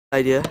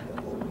idea.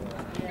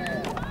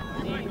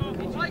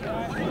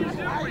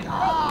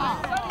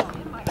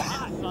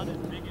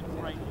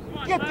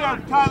 Get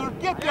there, Tyler,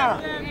 get there!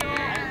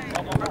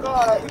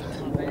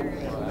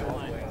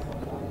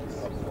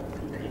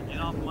 Get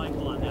off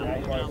Michael on that.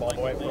 You want to ball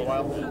away for a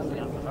while?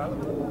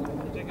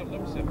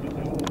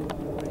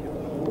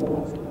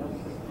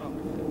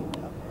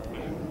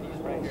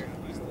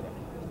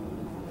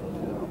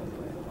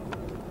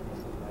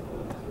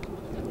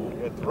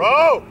 Good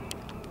throw!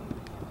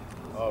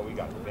 Oh, we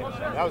got to finish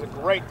that. That was a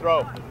great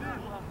throw.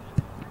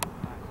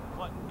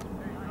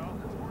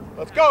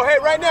 Let's go, hey,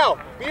 right now.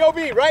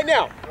 B.O.B., right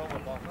now.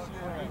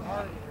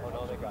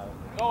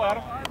 Go,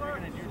 Adam.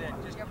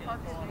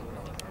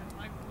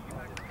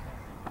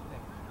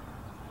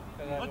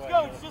 Let's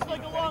go. It's just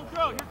like a long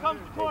throw. Here comes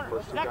the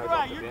corner.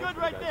 Zachariah, you're good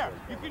right there.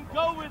 You can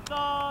go with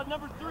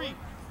number 3.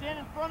 Stand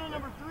in front of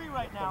number 3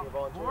 right now.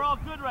 We're all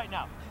good right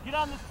now. Get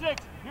on the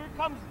 6. Here it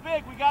comes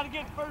big. We got to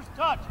get first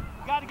touch.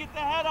 We got to get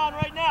the head on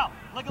right now.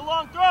 Like a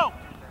long throw.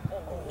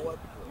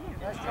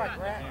 Nice try,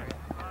 Grant.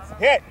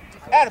 Hit.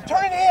 Adam,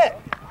 turn and hit.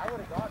 I would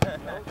have got it.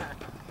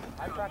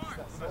 I practiced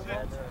that so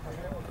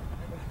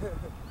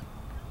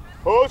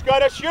well. Who's got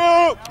to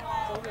shoot?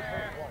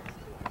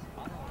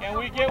 Can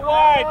we get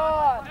wide?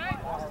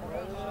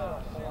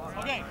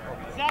 Okay,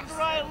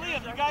 Zachariah,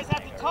 Liam, you guys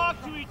have to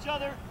talk to each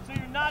other so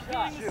you're not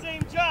doing the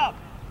same job.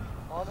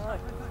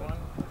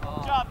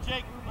 Good job,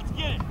 Jake. Let's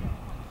get it.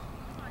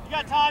 You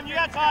got time, you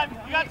got time,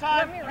 you got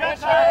time, you got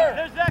time.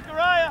 There's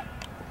Zachariah.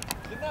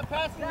 Get that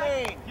passing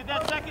lane. Get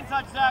that second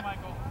touch, Zach.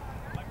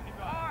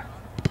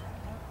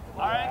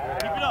 All right,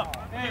 keep it up.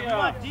 Okay, we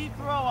want D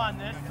throw on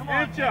this. Come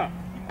on. Keep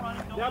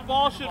running. That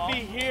ball should be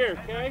here,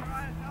 okay?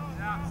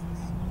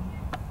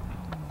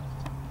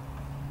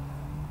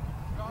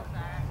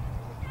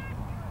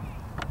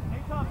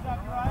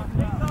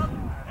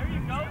 There you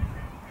go.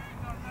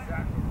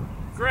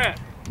 Grant,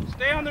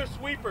 stay on their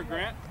sweeper,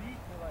 Grant.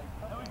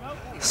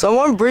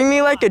 Someone bring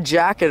me like a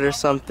jacket or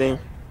something.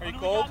 Are you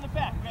cold?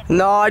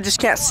 No, I just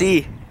can't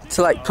see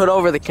to like put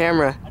over the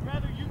camera. I'd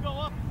rather you go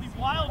up and be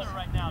wilder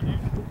right now, dude.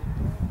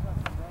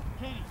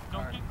 Katie,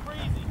 don't get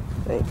crazy.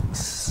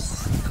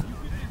 Thanks.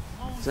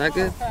 Is that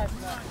good?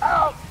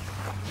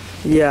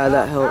 Yeah,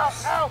 that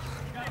helps.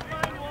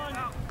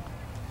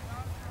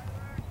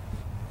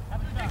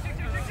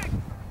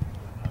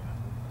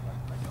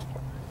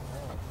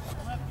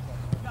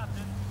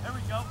 There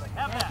we go.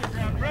 Have that.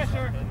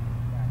 Pressure.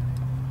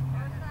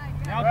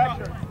 Now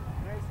Pressure.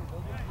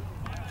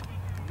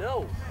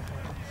 No.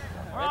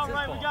 We're all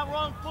right. We got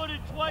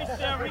wrong-footed twice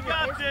there. We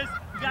got this.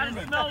 We got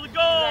to smell the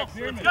goal.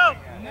 Let's go.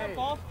 When that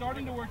ball's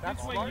starting to work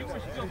this way, you were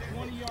still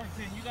 20 yards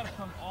in. You got to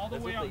come all the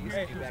way out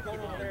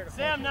here.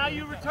 Sam, now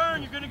you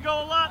return. You're going to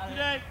go a lot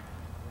today.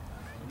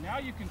 Now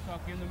you can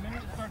tuck in. The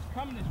minute it starts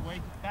coming this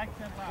way, back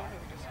step out.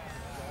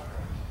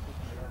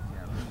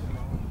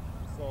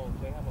 So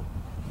they have a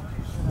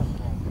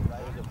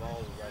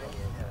ball right on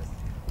your head.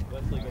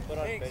 Wesley, go put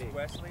on Thanks, Betty.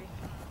 Wesley.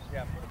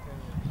 Yeah, put a pin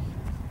in.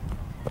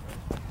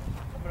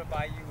 I'm going to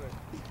buy you a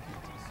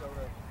PT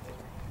soda.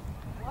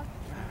 What?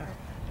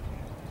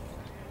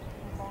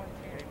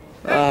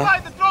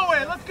 Inside the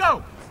throwaway, let's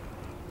go.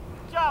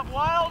 Good job,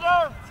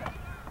 Wilder.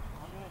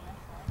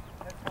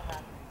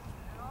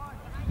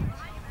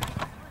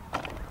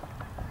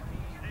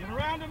 Get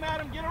around him,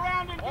 Adam. Get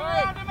around him. Get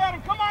around him,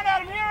 Adam. Come on,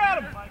 Adam. Here,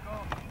 Adam.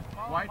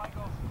 White.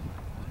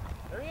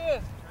 There he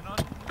is.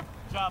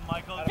 Good job,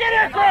 Michael. Get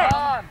here, Grant.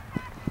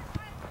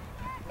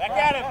 Back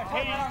at him.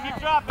 Hey, just keep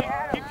dropping.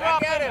 Keep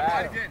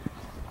dropping.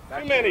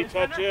 Too many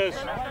touches.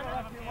 Come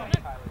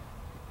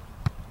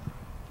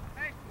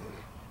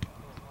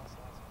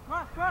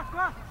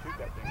on. Shoot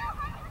that thing.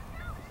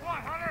 Come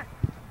on, Hunter.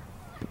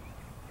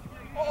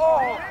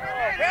 Oh!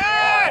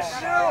 Yes!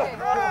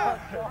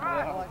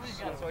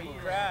 That's why you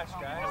crash,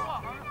 guys.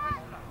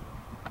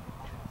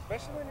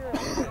 Especially when you're in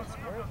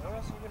where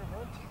else are you going to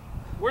run to?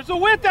 Where's the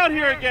width out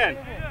here again?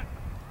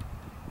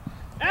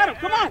 Adam,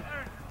 come on.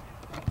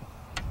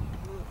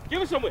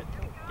 Give us some width.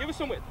 Give us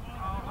some width.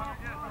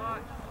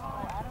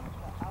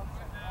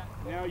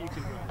 Now you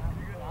can run.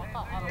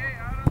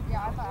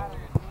 Yeah, I thought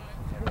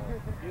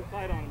You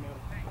fight on him,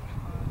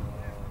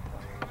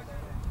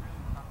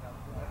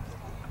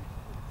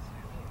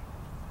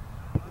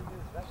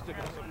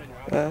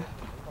 Adam.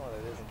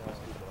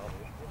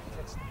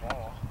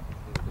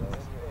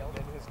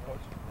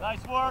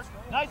 Nice work.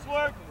 Nice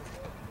work.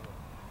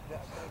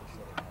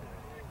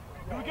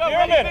 Here we go.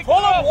 Bierman, pull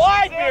him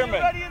wide, Sam, Bierman.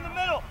 you're ready in the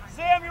middle.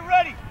 Sam, you're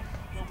ready.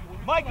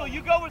 Michael,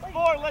 you go with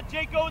 4. Let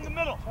Jake go in the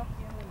middle.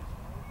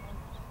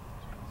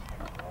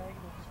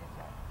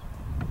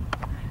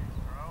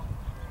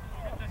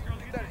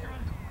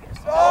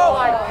 Oh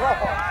my God!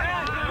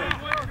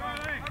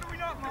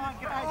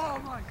 Oh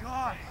my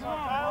God.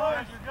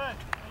 Tyler, you're good.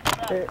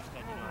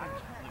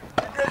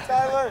 You're good,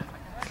 Tyler.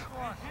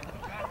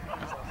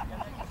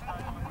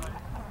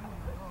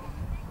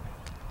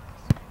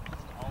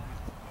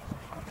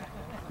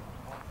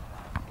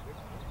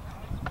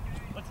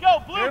 Let's go,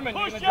 Blue. Bierman,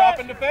 you Push gonna it. drop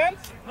in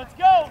defense? Let's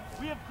go.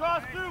 We have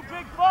crossed through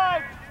Big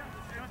 5.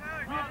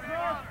 We have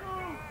crossed through.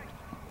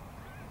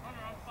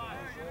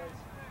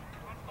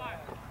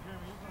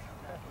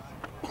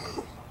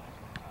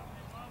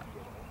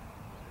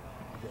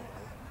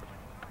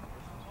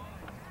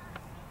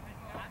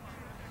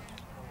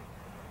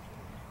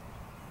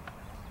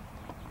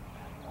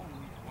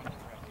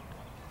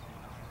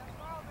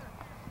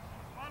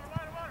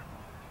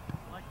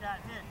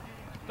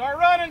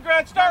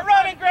 running, Grant. Start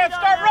running, Grant.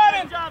 Start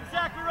running. Good job,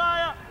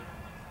 Zachariah.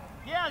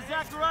 Yeah,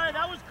 Zachariah,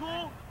 that was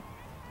cool.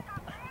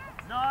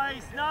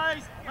 Nice,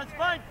 nice. Let's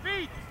find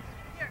feet.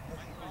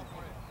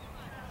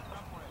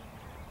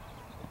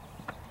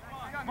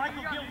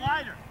 Michael, get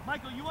wider.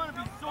 Michael, you want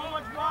to be so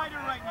much wider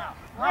right now.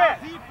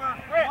 Grant, Deeper,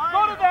 Grant, wider.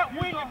 go to that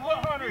Use wing the and whole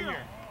put Hunter field.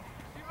 here.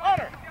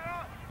 Hunter.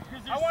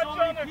 Because I there's want so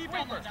you on many the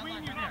people sweeper.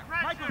 between you there.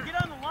 Michael, get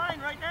on the line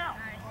right now.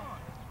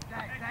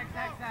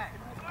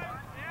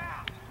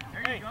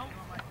 There you go.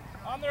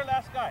 On their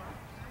last guy.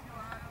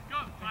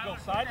 Go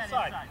side to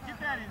side. Get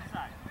that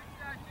inside.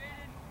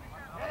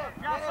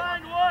 You gotta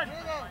find one.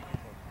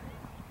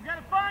 You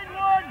gotta find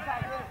one.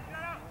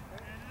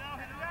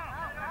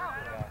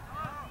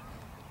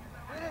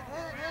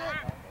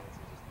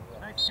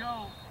 Nice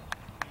go.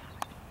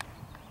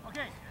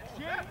 Okay,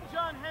 James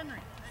John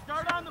Henry,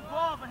 start on the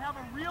ball, but have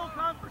a real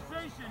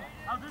conversation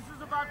how this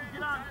is about to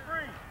get on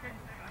frame.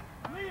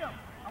 Liam,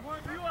 I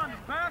want you on the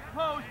back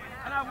post,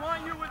 and I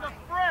want you with a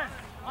friend,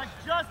 like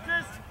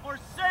Justice or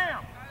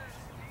Sam.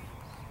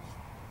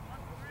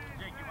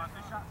 Jake, you want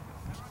this shot?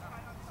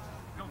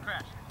 Go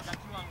crash. Got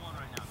you on one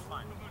right now, it's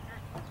fine.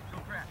 Go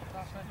crash.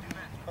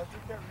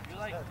 You're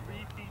like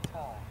 3 feet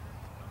tall.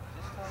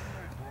 Just tell me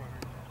you're bored.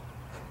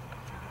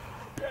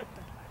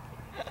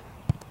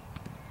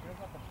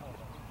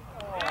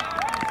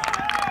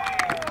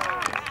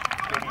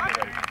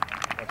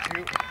 Let's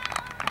shoot.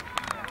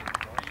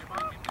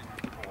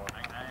 4,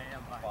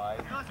 5,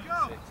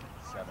 6,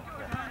 7,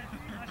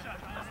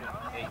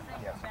 8.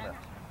 Yes, correct.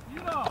 You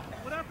know,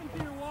 what happened to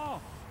your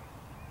wall?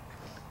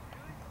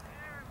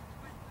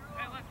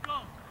 Hey, let's go.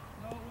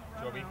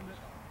 Joby.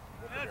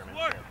 Let's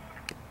work.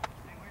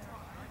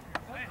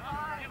 You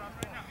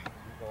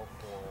go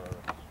for...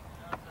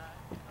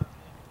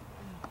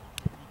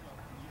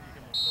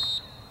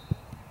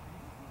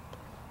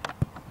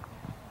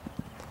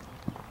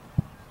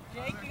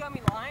 Jake, you got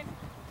me lined?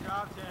 Good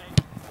job, Jake.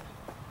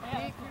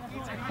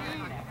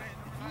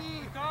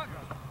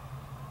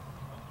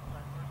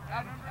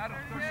 Adam,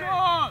 push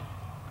on!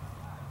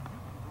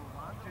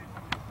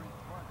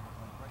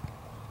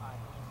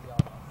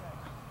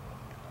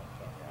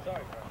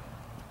 Sorry.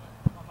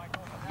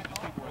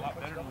 People were a lot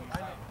better than we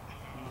thought.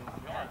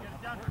 Yeah, get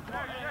it down to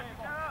there.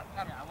 Yeah,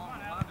 I want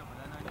Rolando, but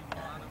then I need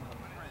Rolando with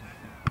a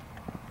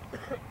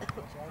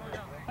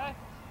friend.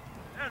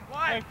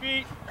 Hey,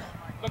 feet.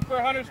 Look for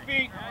Hunter's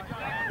feet.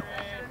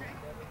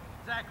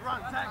 Zach,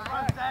 run,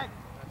 Zach.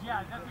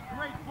 Yeah, that's a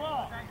great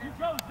ball. You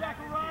go,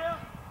 Zachariah.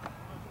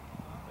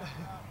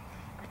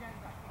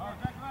 Oh,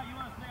 Zachariah, you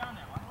want to stay on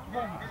that one?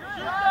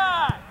 Shoot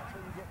that!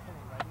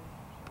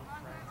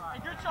 Hey,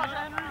 good shot,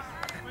 Henry.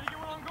 Way to get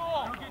one on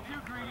goal. Don't get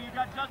too greedy. You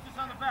got Justice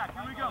on the back.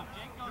 Here we go.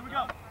 Here we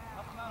go.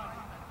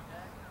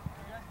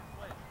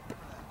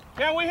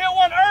 Can we hit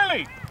one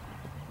early?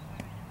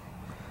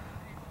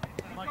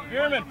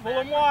 Bierman, pull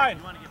him wide.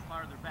 You want to get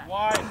farther back.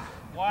 Wide, You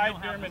don't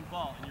have Bierman. this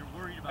ball, and you're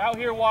worried about Out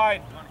here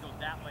wide. You want to go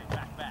that way,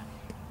 back.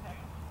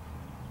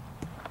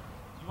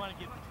 You want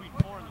to get between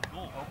 4 and the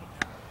goal.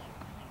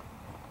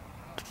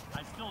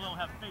 I still don't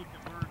have faith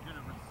that we're going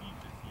to receive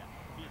this yet.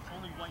 See, it's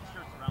only white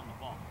shirts around the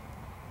ball.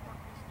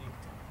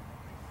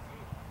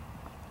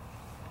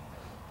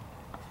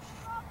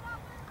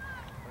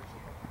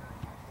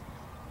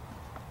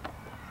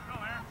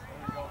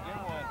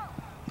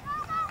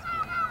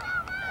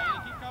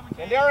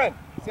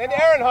 Send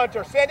Aaron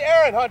Hunter. Send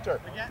Aaron Hunter.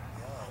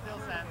 Still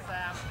Sam.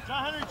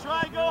 John Henry,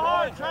 try to go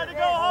hard. Try to go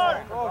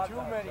hard. Oh, too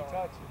many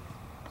touches.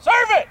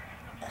 Serve it!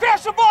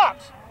 Crash the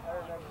box!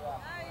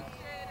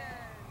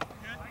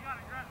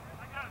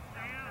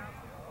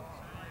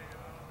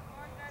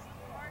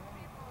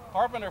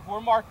 Carpenter, if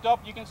we're marked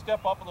up, you can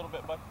step up a little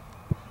bit, bud.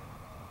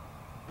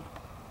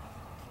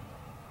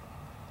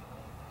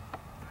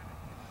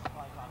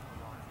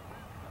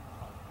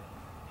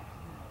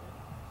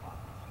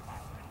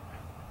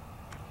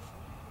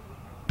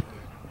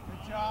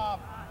 Good job.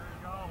 There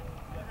you go.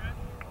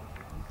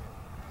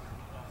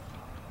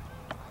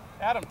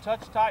 Adam,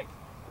 touch tight.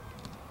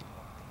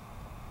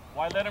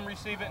 Why let him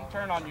receive it and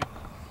turn on you?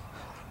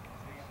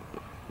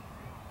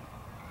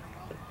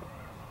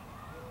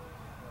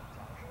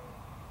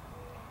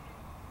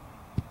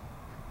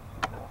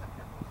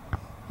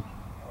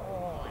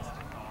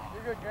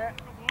 You're good,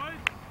 Grant.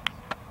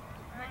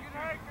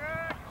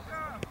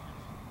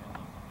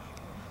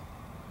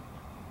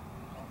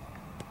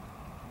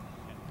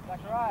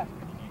 Zachariah.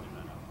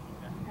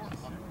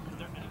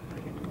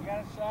 You got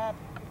a shot.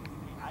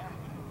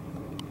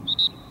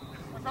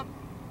 What's up?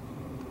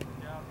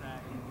 Good job,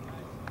 Zach.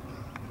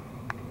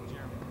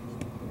 Jeremy.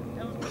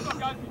 Yeah, let's go,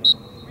 guys.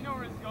 We know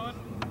where it's going.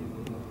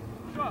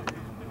 Go.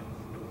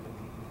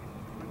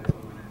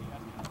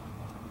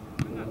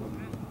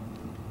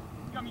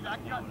 You got me back.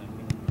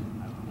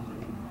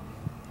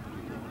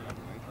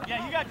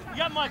 Yeah, you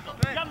got Michael.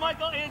 You got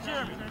Michael and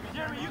Jeremy.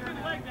 Jeremy, you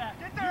can leg that.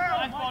 Get there.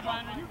 Nice ball,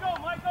 Michael. You go,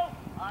 Michael.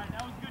 All right,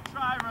 that was a good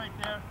try right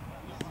there.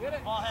 Get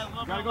it. Ball had a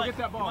little bit of Gotta go leg. get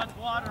that ball. He wants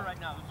water right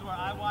now. This is where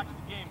I watch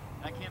the game.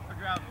 I can't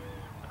figure out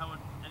how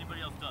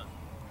anybody else does.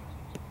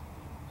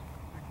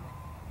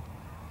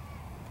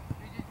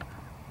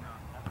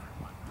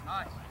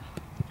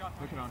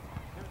 Look it on.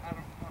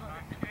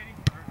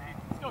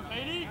 Let's go,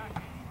 Katie.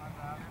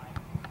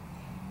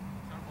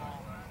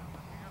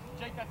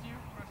 Jake, that's you.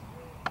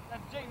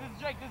 That's Jake. This is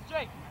Jake. This is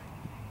Jake.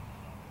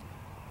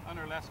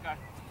 Under, last guy.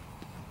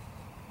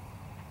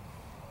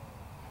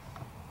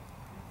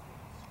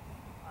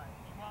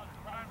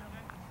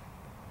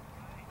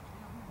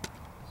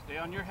 Stay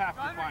on your half,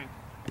 you're fine.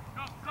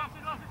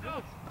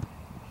 Go.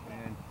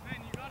 Man.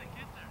 Man, you gotta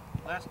get there.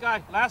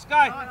 Last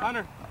guy,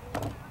 Hunter.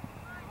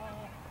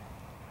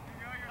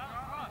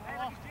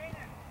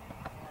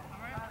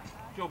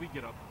 Joby,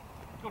 get up.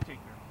 Go take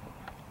care.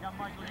 Yeah,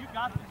 Michael, you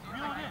got this.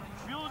 Reel it in.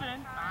 Reel it in.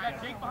 You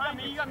got Jake behind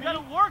me. You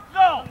gotta work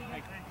though.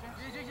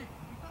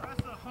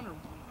 Hunter.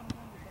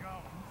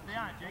 Stay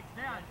on it, Jake.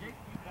 Stay on it, Jake.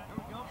 There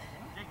we go.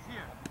 Jake's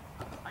here.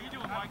 How you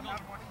doing, Michael?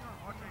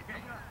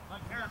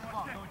 Mike, you got the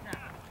ball. Go with that.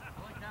 I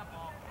like that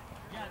ball.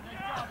 Yeah, nice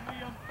job,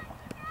 Liam.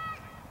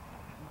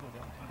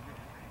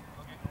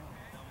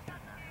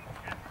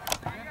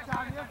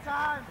 You have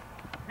time.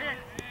 Hit.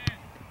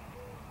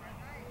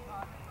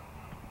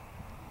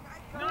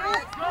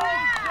 Nice go,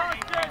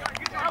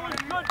 Justin. That was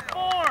good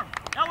form.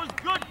 That was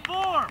good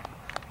form.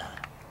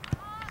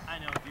 I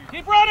know, dude.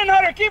 Keep running,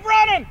 Hunter. Keep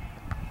running.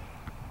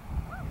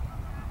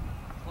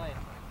 Play.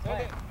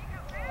 Get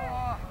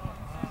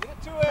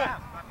it to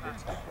him.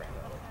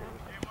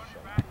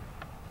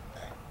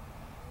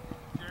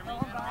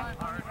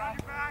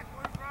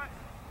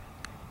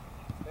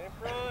 Stay in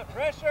front.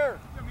 Pressure.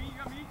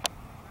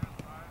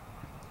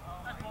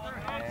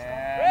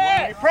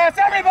 Yeah. Press.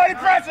 Everybody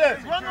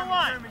presses. Run the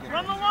line.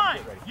 Run the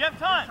line. You have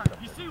time.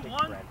 You see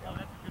one? Oh,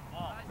 that's a good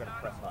ball. You gotta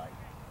press high.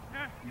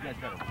 You guys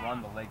gotta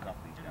run the legs off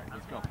these guys.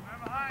 Let's go.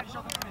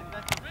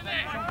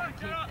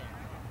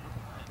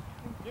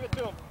 Give it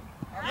to him.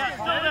 Yeah,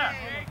 still there.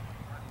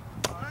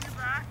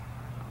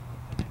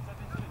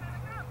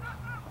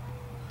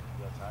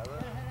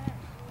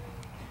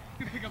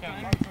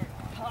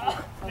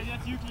 Hey,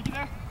 that's you. Can you get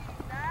there?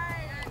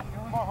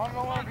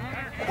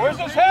 Where's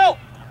his help?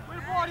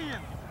 Where's the body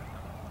in?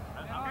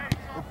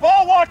 We're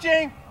ball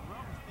watching.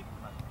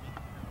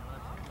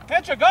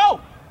 Pitcher,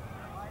 go.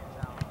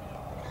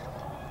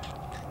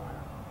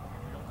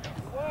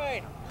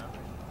 Wait.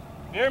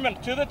 Bierman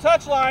to the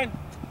touchline.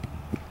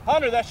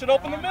 Hunter, that should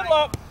open the middle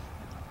up.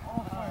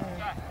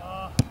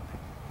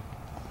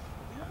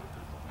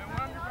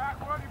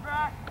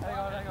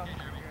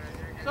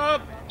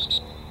 Sub.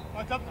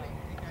 What's up?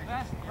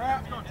 Let's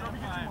go, Trophy.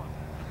 Get 2 more.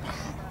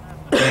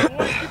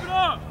 Boys, keep it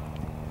up.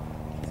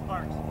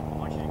 Sparks, I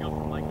want you to go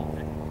for Michael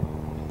pick.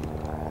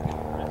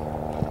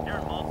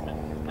 Aaron Maltzman,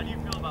 how do you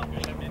feel about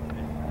being a mid?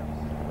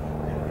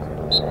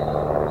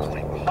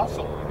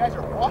 Hustle. You guys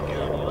are walking. You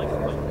like to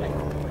play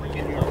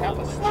You have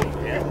a sleep,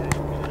 man.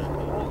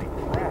 Holy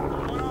crap.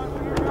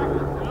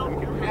 You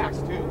can pass,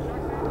 too. You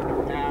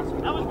can pass.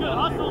 That was good.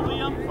 Hustle,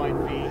 Liam.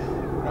 5 feet.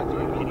 Not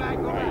doing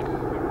anything right.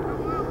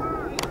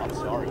 I'm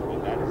sorry, but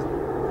that is...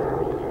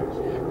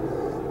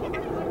 Look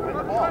at him. Bring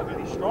the ball.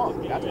 Really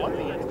strong. That's one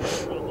thing.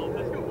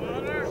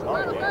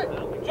 Sorry, man.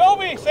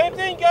 Joby, same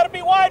thing. Got to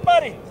be wide,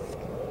 buddy.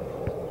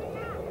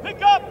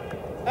 Pick up.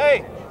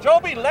 Hey,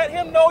 Joby, let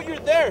him know you're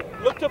there.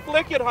 Look to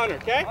flick it, Hunter,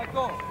 okay?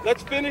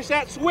 Let's finish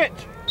that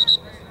switch.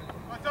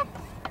 What's up?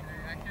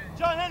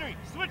 John Henry,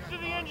 switch to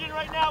the engine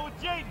right now with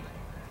Jaden.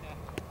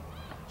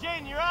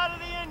 Jaden, you're out of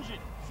the engine.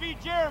 Feed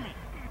Jeremy.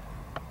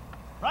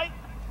 Right?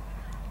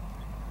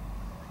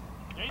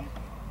 Jaden?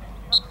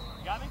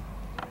 You got me?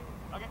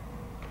 Okay.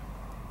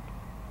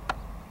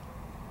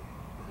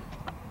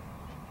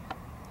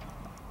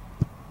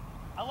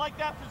 I like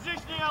that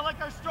positioning. I like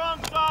our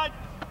strong side.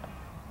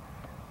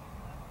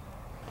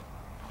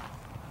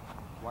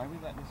 Why are we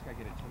letting this guy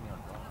get a 10-yard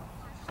ball?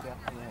 Step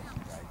in, guys.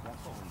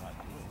 That's what we're not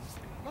doing.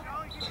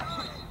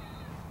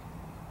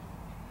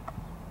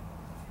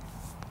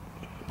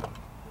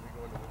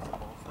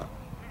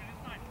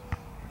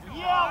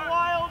 Yeah,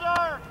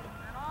 Wilder!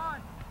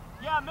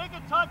 Yeah, make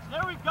a touch.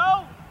 There we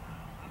go.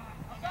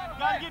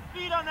 Got to get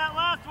feet on that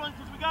last one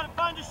because we got to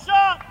find a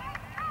shot.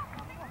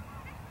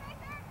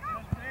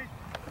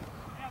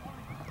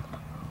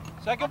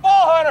 Second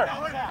ball, Hunter.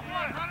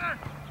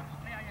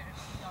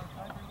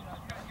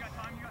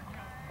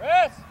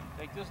 Chris!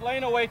 Take this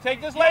lane away. Take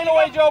this lane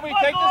away, Joby.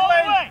 Take this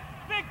lane. Away.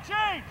 Big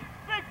change.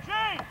 Big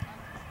change.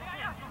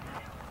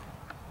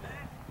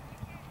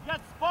 You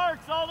got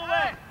Sparks all the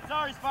way.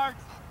 Sorry,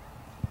 Sparks.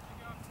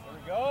 There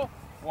we go.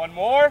 One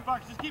more.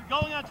 Sparks, just keep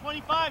going on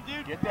 25,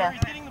 dude. Get there.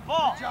 He's getting the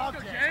ball.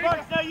 Sparks,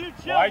 now you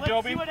chill. Wide, Let's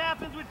Joby. see what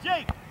happens with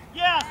Jake.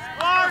 Yes,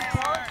 Sparks.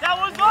 That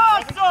was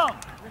awesome.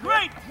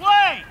 Great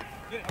play.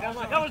 That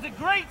was a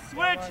great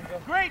switch.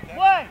 Great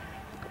play.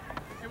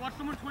 Hey, watch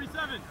number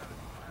 27.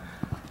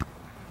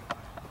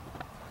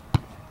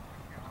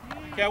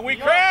 Can we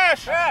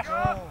crash?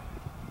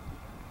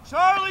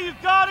 Charlie,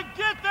 you've got to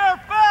get there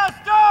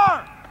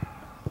faster.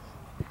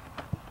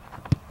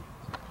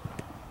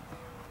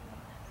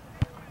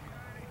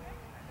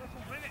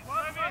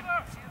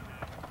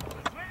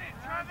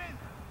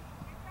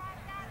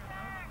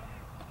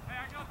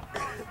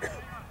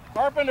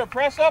 Carpenter,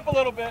 press up a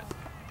little bit.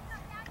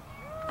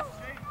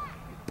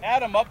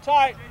 Adam, up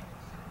tight.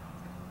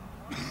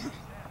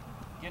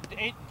 Get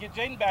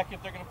Jaden back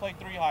if they're going to play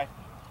 3 high.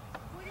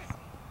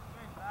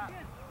 Back.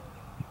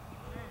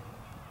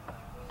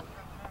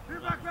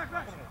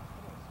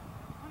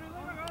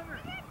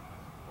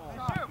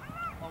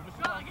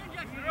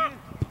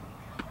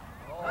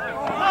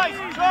 Nice,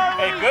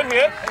 Charlie. Hey, good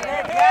hit.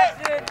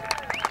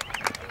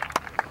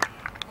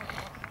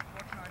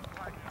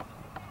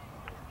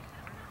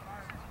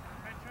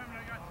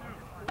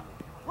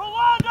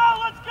 Rolando,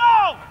 let's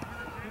go!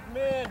 Keep him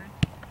in.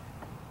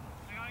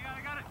 I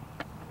got it.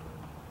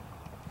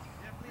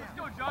 Let's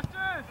go,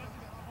 Justice.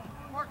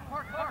 Park.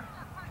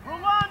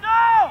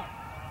 Rolando!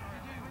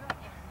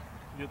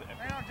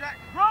 Hang on, Jack.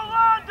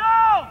 Rolando!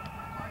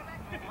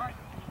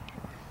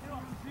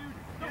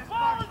 The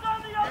ball is on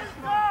the other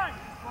side!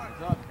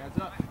 Heads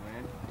up.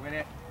 Win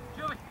it.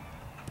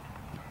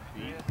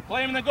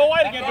 Play him and then go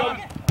wide again,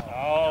 Joey.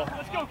 Oh.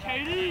 Let's go,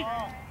 Katie!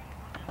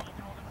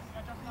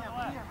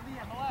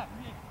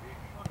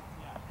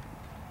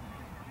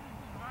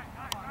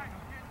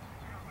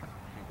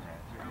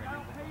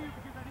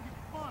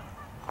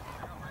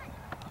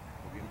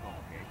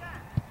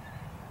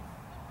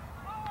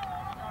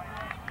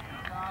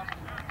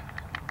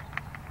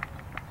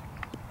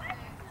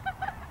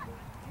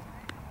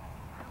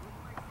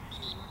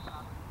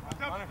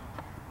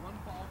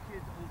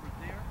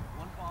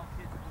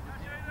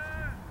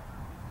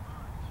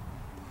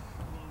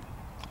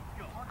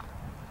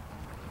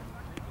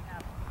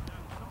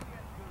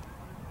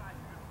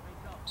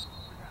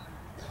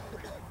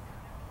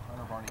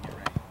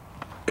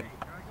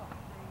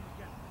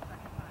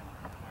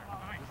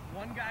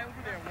 One guy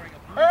over there wearing a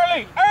blue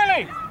Early!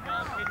 and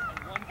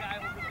one guy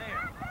over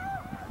there.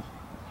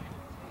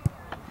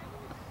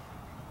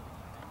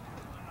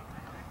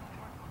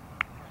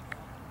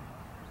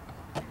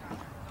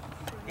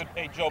 Good.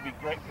 Hey, Joby,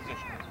 great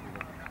position.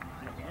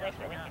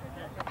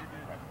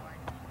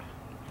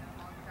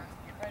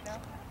 Right now?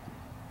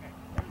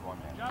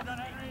 Job done,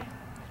 Henry.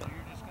 So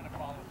you're just going to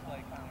follow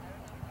play kind of.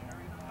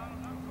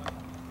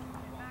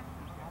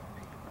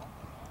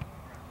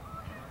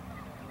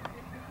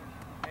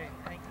 Hey,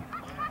 thank you.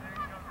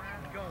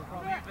 Go.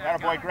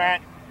 Attaboy,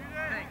 Grant.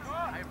 Thanks.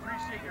 I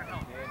appreciate your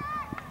help.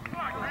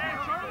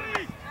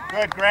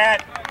 Good,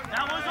 Grant.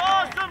 That was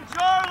awesome,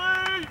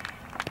 Charlie!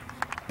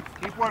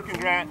 Keep working,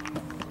 Grant.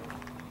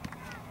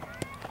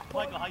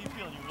 Michael, how you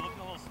feeling? You were looking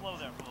a little slow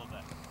there for a little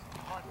bit.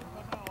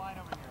 Look at the line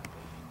over here.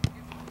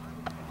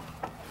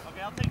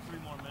 Okay, I'll take 3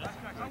 more minutes.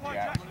 I'm going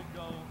to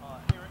go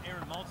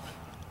Aaron Maltzman.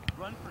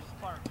 Run for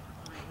Spark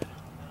for 3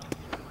 minutes.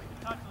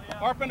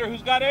 Carpenter,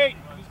 who's got 8?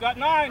 Who's got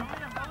 9?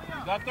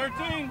 Who's got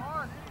 13?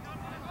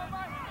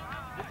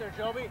 Get there,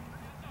 Joby.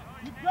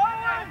 Keep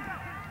going!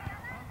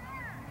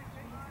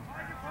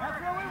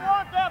 That's where we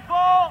want that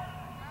ball!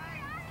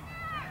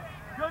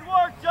 Good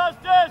work,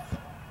 Justice!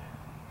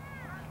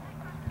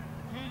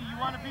 Katie, you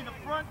want to be the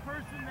front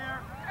person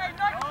there? Hey,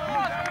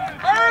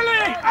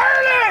 Early!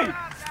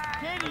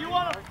 Katie, you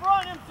want to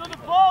front him so the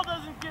ball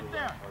doesn't get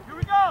there. Here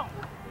we go!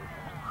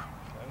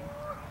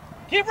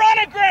 Keep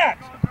running, Grant!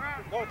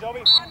 Go,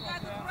 Joby.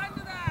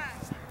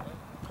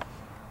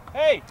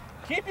 Hey,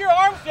 keep your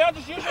arms down,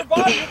 just use your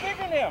body. You're bigger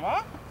than him,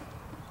 huh?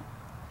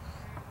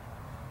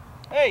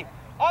 Hey,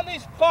 on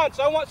these punts,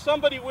 I want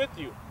somebody with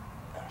you.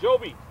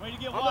 Joby, Way to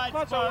get on wide, the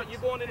punts, I want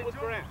Sparks. you going in with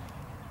Grant.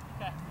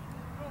 Okay.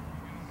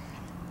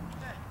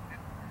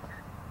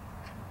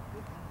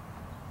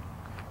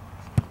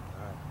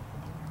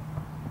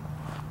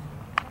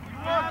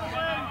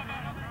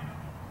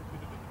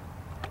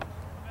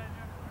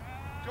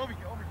 Joby,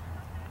 get over here.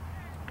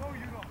 Go,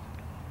 you go.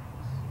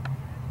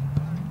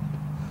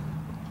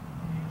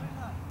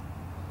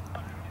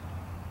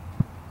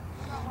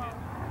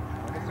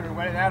 Consider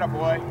winning,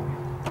 attaboy.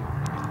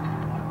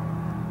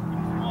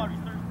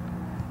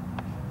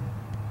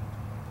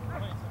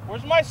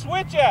 Where's my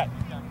switch at?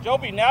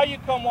 Joby, now you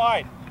come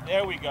wide.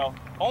 There we go.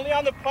 Only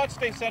on the punt,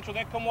 stay central,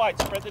 then come wide.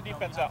 Spread the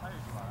defense out.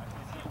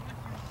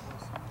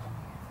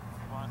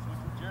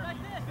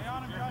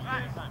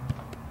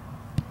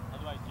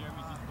 Otherwise,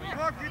 Jeremy's just waiting.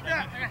 Come on, get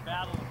that. He can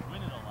battle and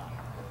win it a lot.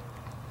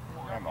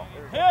 Ammo.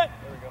 Hit!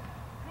 There we go.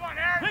 Come on,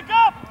 Aaron! Pick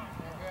up!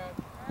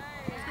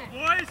 Let's go,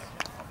 boys!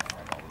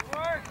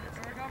 Work.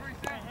 Recovery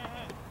set.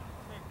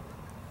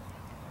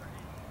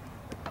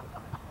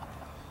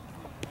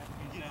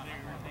 He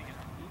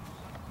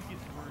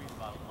gets worried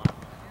about a lot.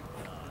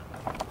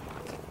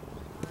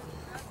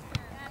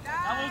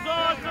 That was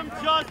awesome,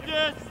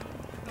 Justice!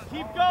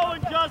 Keep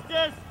going,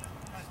 Justice!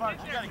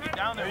 Sparks, you gotta get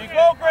down there. There you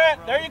go,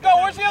 Grant. There you go.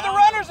 Where's the other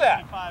runners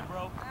at? 25,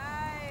 bro.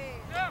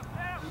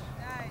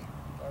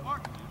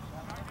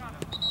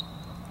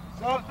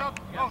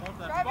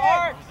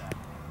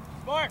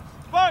 Sparks!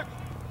 Sparks!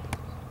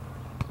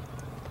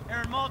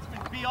 Aaron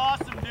Maltzman, be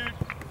awesome, dude.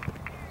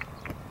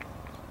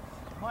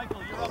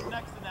 Michael, you're up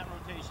next in that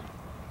rotation.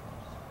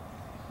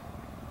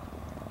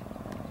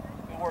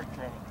 Good work,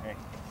 Trevor. Hey,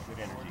 good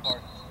energy.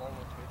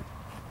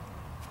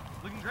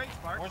 Looking great,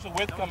 Sparks. Where's the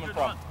width That was a coming good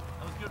from? Run.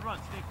 That was a good run.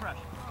 Stay fresh.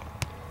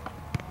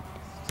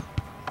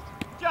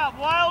 job,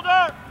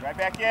 Wilder. Right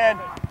back in.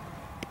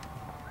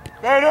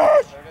 Finish! There it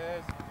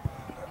is.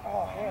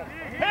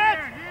 Hit.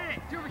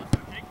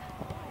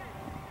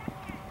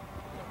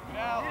 Get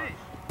out.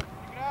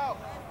 Get out.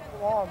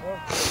 Come on, bro.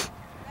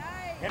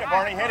 Hit it,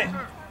 Barney, hit it.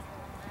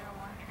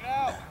 Get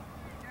out.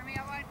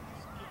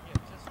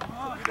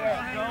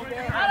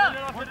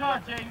 Work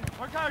hard, Jaden.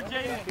 Work hard,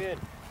 Jaden. Good.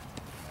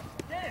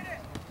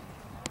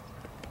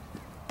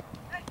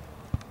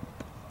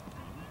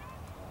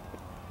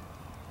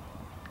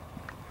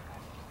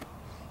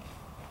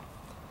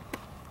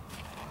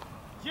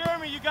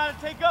 Jeremy, you got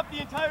to take up the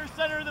entire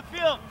center of the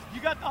field.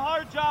 You got the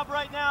hard job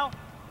right now.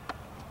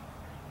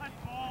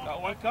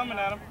 Got one coming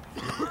at him.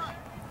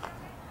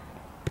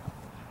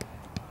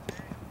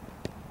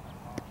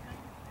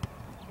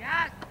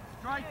 Yes.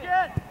 Strike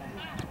it.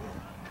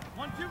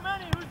 One too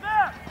many. Who's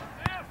there?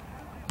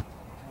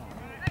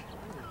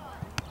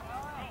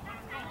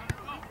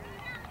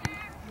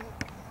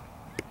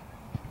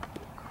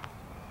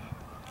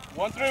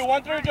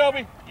 1-3,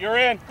 Joby. You're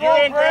in. Go,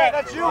 You're in, Grant.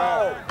 Grant. That's you.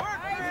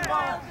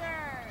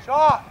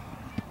 Shot.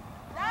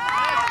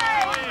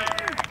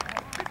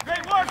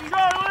 Great work,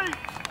 Charlie.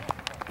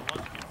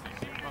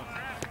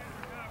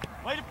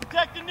 Way to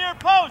protect the near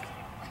post.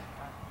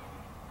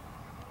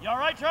 You all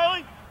right,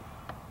 Charlie?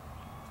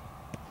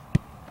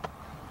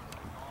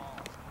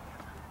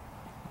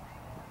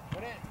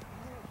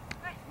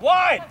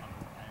 Wide.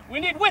 We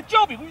need width,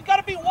 Joby. We've got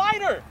to be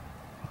wider.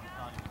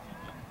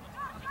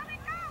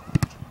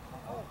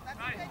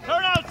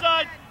 Turn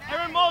outside.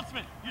 Aaron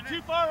Moltzman, you're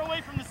too far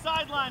away from the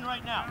sideline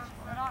right now.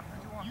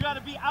 You got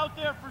to be out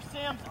there for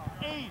Sam's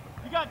aid.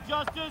 You got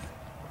Justice.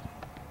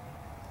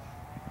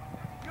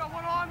 You got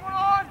one on, one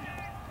on.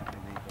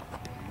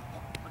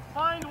 Let's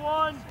find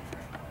one.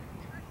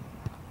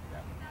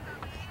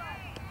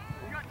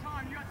 You got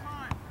time, you got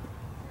time.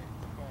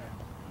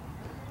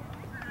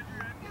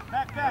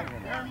 Back.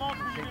 Aaron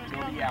Moltzman, you're going to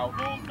Jody go out.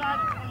 goal side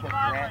at 25 Put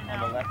right Grant on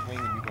the now. left wing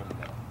and you go to the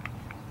middle.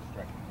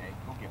 Stretch, okay?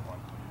 Go get one.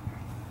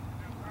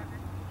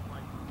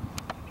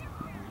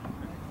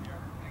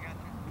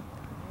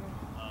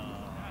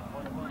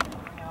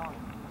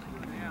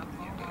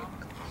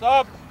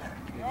 Sub.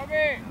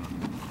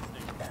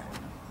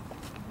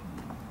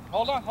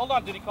 Hold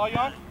on. Did he call you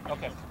on?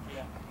 Okay.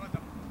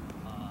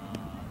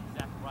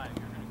 Zachariah,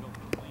 you're going to go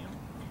for William.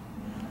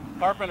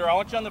 Carpenter, I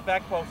want you on the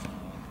back post.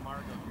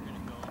 Margo, you're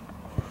going to go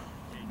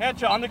for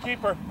Headshot on the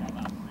keeper.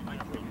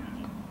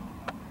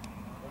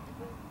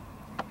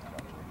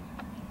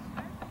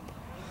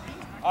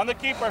 On the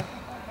keeper. If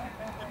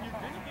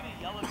you're going to get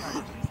a yellow card,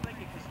 at least make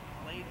it because you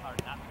played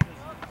hard, not because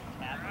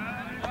you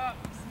have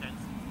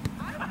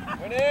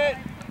extensive. Win it.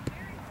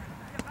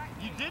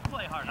 You did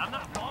play hard. I'm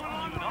not faulting you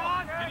at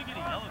all. You're going to get a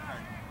yellow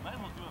card. You might as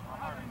well do it for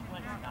hard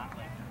play, not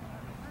like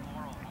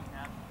moral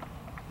habit.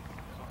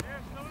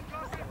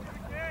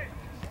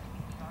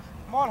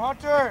 Come on,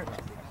 Hunter.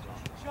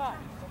 Shot.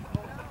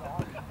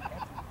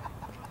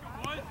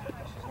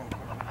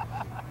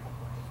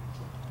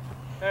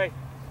 Hey,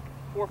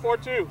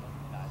 4-4-2.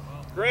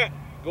 Grant,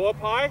 go up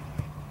high.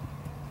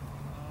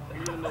 I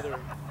need another.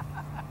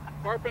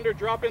 Carpenter,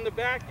 drop in the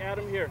back.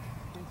 Adam here.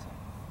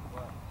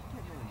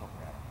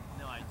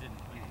 No, I didn't.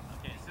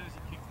 Okay, as soon as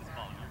you kick this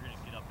ball, you're going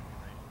to get up and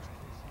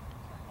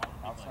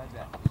right. Outside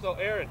that. So,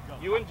 Aaron,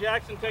 you and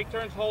Jackson take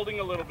turns holding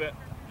a little bit.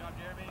 Good job,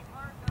 Jeremy.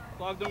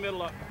 Clog the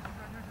middle up.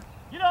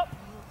 Get up.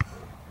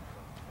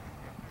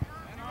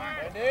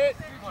 Win it.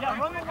 Yeah,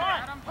 run the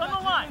line. Run the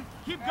line.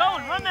 Keep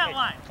going. Run that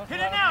line. Hit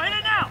it now. Hit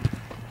it now.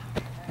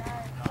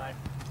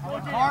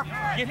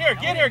 Get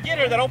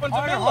here. That opens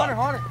the middle up.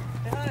 Hunter.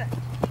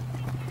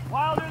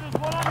 Wilder, there's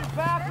one on your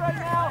back right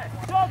now.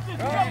 Justice, you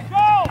gotta go.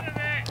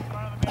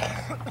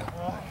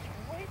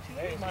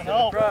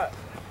 Help. You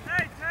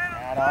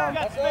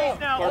got space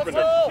now.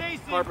 Carpenter. One's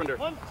chasing. Carpenter.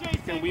 One's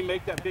chasing. Can we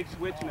make that big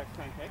switch next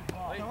time, okay?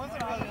 You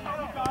got it. You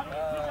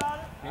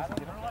got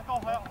it. Like, oh,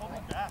 hold me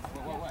back.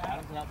 What?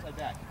 Adam's an outside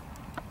back.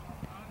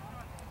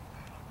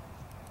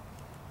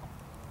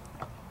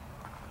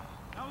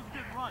 That was a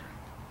good run.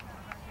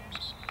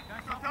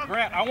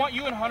 Grant, I want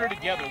you and Hunter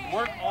together.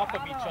 Work off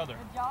of each other.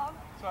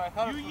 Sorry, I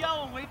thought You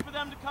yell and wait for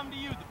them to come to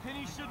you. The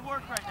pennies should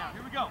work right now.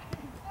 Here we go.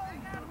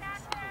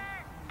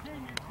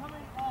 Jane, you're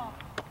coming off.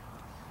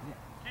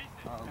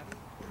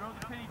 Throw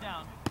the penny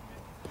down.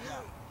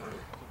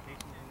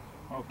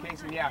 Oh,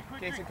 Casey, yeah.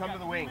 Casey, come to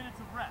the wing. 2 minutes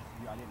of rest.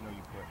 Yeah, I didn't know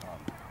you put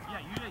Yeah,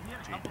 you did. He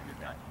had a couple good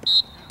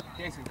touches.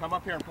 Casey, come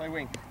up here and play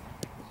wing.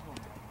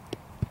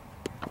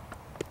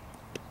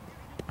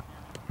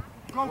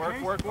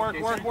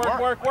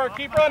 Work.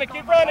 Keep running.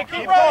 Keep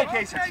going,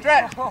 Casey.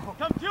 Stretch. Come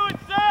to it,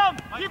 Sam.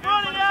 Keep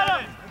running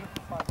at him.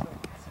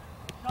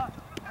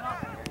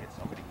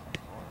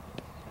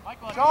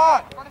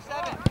 Shot.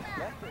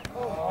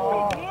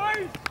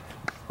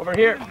 Over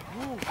here.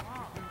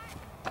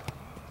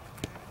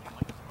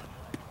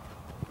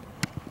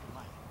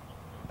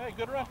 Hey,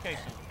 good run, Casey.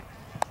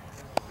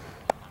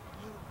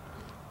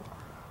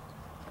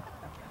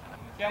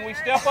 Can we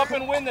step up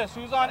and win this?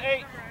 Who's on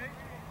 8?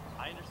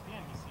 I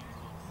understand he seems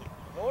a little sick.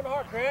 Going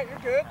hard, Grant. You're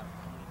good.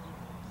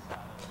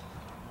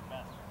 Your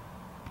best.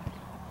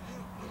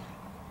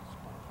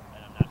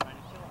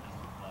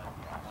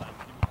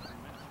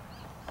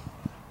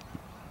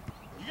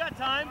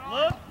 time.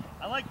 Look.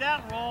 I like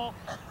that roll.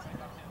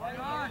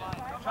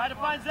 Try to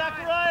find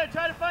Zachariah.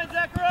 Try to find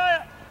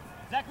Zachariah.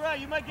 Zachariah,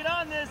 you might get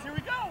on this. Here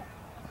we go.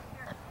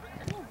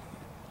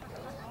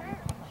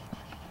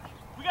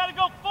 We got to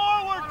go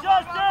forward,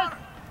 Justice.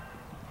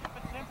 Keep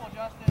it simple,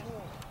 Justice.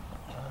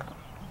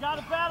 You got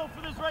to battle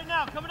for this right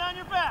now. Coming on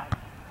your back.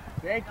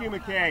 Thank you,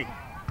 McKay.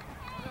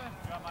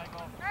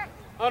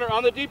 Hunter,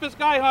 on the deepest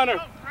guy, Hunter.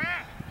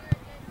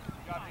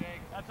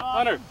 That's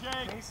awesome, Hunter.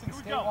 Jake. Jason, Here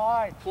we stay go.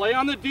 wide. Play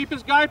on the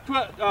deepest guy.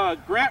 Put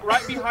Grant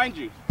right behind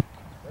you.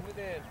 Send it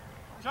in.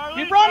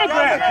 Charlie, Keep running,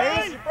 Charlie, Grant.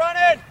 Charlie. Keep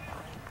running.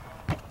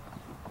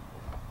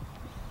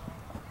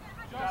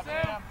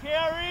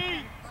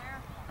 Carry.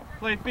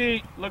 Play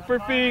feet. Look for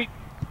feet.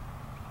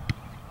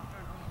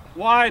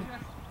 Wide.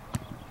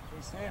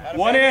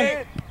 One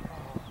in.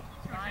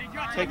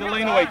 Take the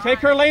lane away. Take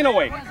her lane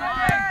away.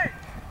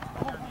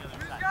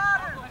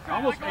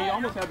 Almost, he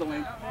almost had the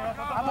lane.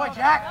 Come on,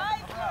 Jack.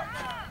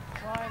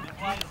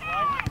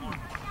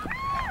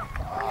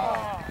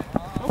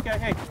 Okay,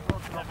 hey.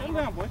 Slow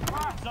down, boy.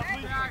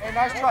 Hey,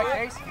 nice try,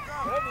 Case.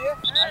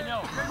 I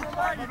know.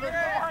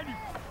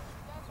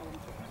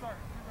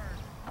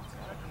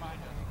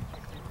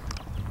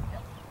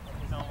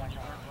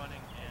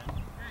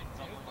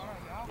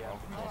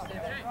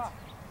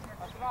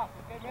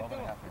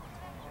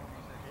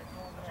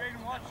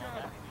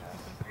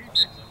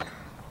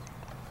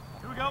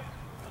 Here we go.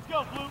 Let's go,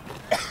 Blue.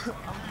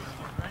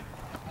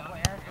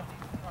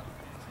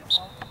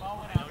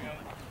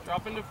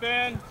 Drop in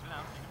defend.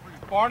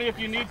 Barney, if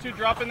you need to,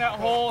 drop in that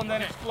hole and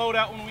then explode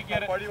out when we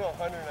get it. How far do you want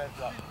Hunter and I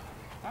drop?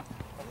 Huh? How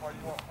far do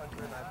you want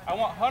Hunter and I? I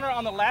want Hunter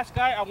on the last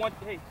guy. I want,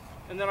 hey,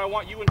 and then I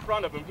want you in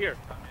front of him. Here,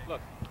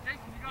 look.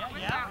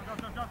 Yeah.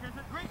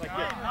 Great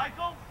try,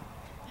 Michael.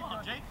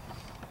 Jake.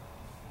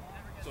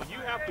 So you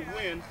have to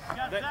win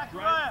got that Zachariah.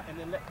 drive and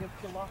then let him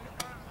kill off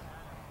it.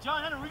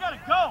 John Henry, we gotta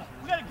go.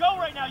 We gotta go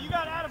right now. You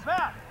gotta add him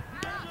back.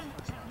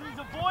 There's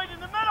a void in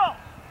the middle.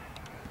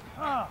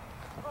 Hunter.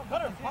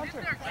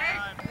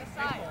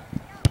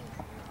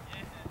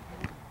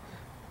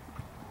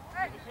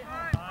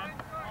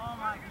 Oh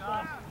my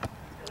God.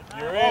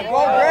 You're in. Go,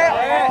 Grant.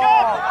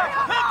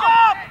 Pick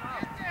up!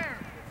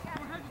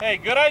 Hey,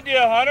 good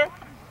idea, Hunter.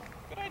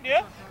 Good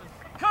idea.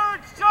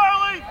 Courage,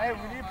 Charlie! Hey,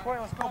 we need a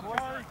point. Let's go,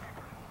 boys.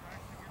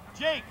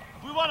 Jake,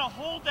 we want to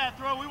hold that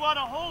throw. We want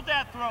to hold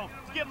that throw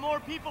to get more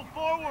people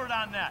forward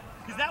on that,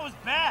 because that was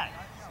bad.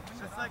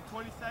 Just like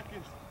 20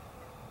 seconds.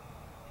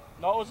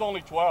 No, it was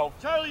only 12.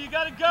 Charlie, you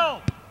got to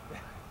go.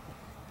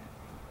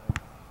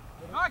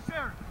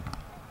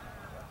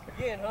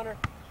 Again, Hunter.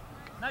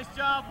 Nice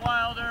job,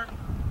 Wilder.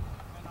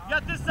 You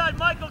got this side,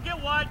 Michael. Get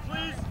wide,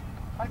 please.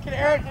 I can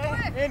Aaron.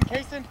 In,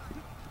 Cason.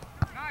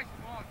 Nice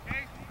ball,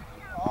 Case.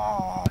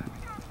 Oh.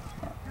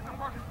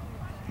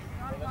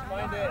 Let's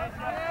find it.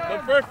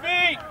 Look for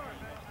feet.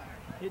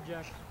 Hit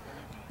Jack.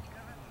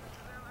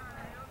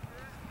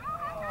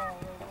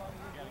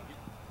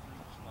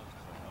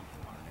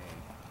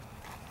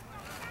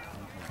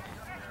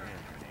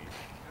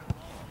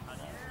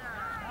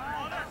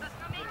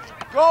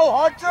 Go,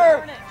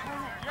 Hunter!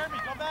 Jeremy,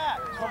 go back.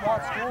 Come on,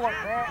 score,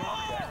 Grant.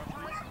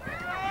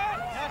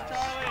 Yes,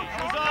 Charlie.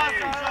 That was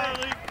awesome,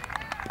 Charlie.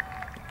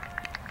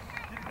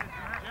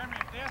 Jeremy,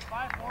 if they have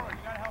 5 forward,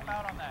 you got to help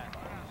out on that.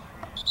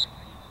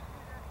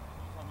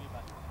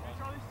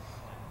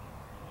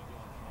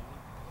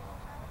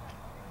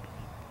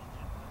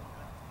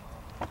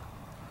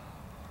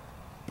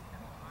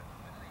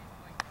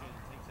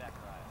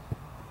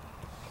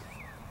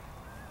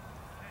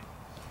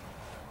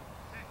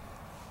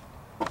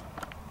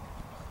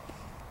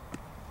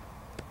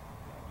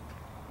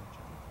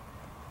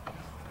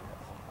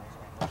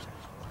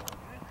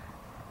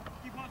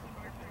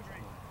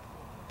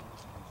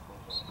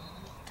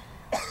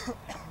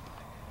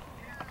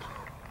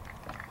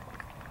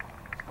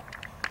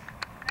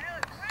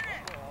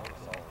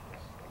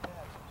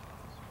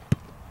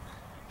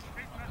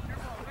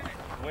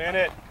 Win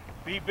it.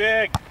 Be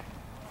big.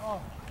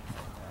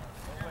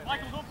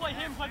 Michael, don't play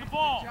him, play the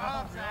ball.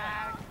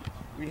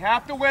 We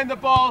have to win the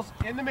balls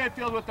in the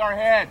midfield with our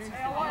heads.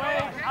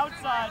 Away,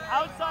 outside.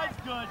 Outside's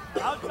good.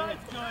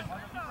 Outside's good.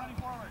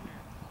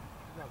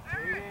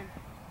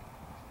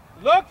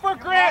 Look for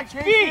Grant's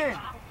feet.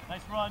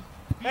 Nice run.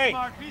 Be Hey,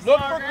 smart. Be look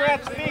smart. for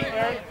Grant's feet,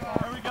 Aaron.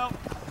 There we go.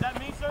 Is that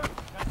me, sir?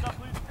 Got stuff,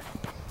 please.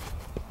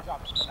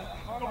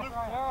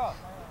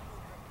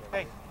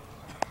 Hey,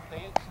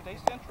 stay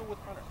central with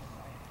Hunter.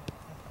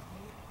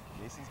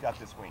 Casey's got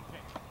this wing.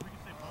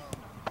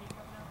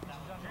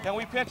 Can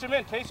we pinch him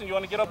in? Tayson, you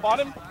want to get up on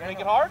him? Make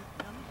it hard?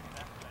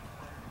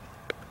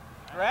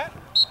 Grant?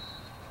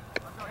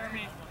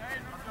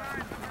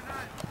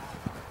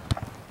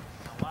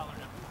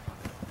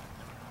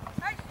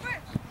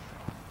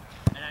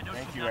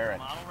 Thank you,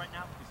 Aaron.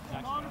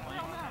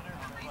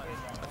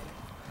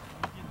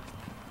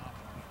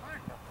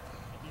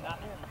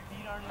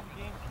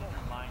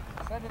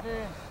 Send it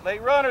in.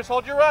 Late runners,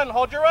 hold your run.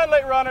 Hold your run,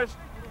 late runners.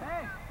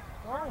 Hey,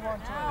 throw one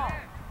to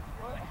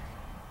it.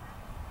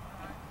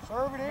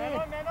 Serve it in.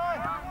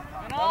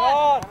 Come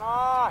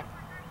on.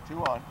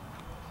 2 on.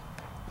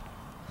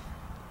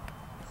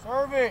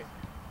 Serve it.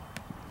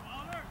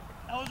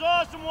 That was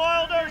awesome,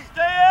 Wilder.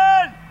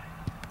 Stay in.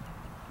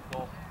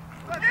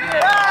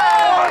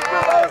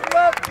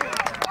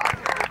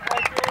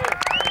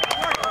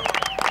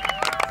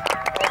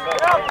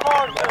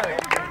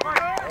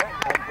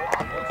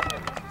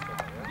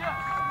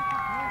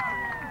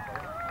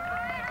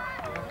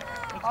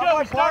 Let's go.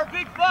 We start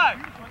big five.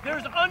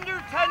 There's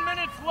under 10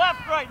 minutes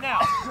left right now.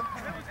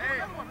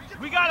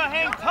 We gotta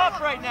hang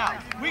tough right now.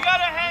 We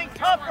gotta hang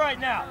tough right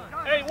now.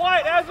 Hey,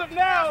 White, as of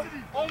now,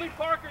 only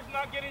Parker's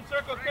not getting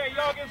Circle K.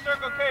 Y'all get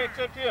Circle K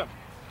except him.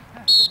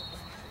 Let's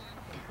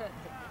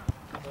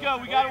go.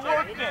 We gotta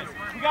work this.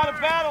 We gotta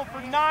battle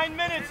for 9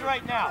 minutes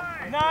right now.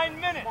 9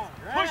 minutes.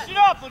 Push it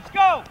up. Let's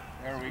go.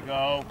 There we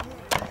go.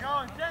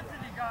 Go.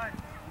 Intensity, guys.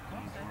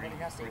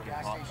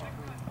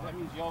 That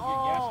means y'all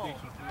get gas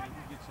station food and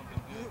you get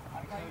something good.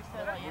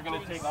 We're going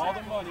to take all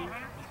the money and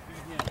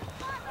feed him.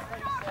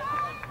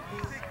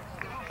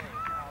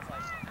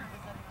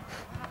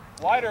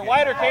 Wider,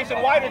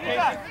 Kaysen, wider,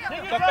 Kaysen.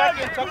 Tuck back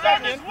in, tuck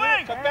back in,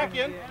 tuck back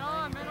in.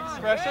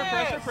 Pressure.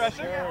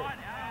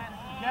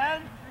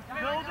 Again,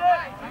 build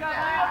it. We got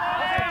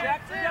Liam in. We got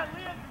Liam.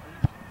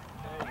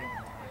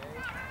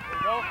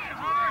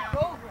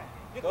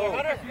 Get there,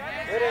 Hunter.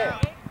 Get it.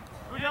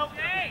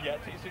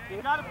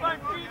 Gotta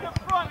find feet in the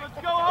front. Let's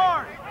go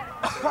hard.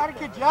 Try to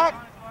get Jack.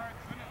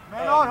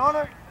 Man on,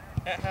 Hunter.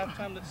 At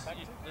halftime, let's see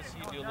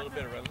you do a little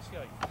bit of run. Let's see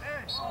how you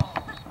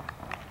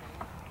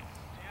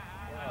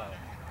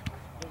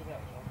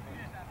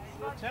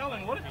Tell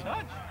him, what a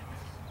touch.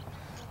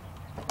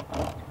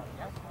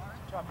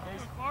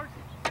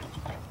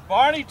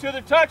 Barney to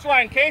the touch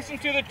line. Kaysen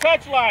to the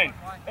touch line.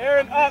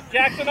 Aaron up.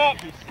 Jackson up.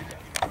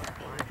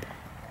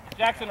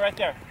 Jackson right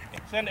there.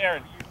 Send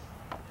Aaron.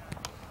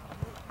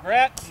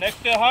 Grant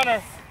next to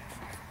Hunter.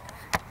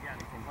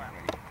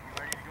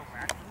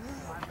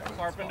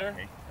 Carpenter.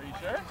 Are you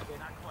sure?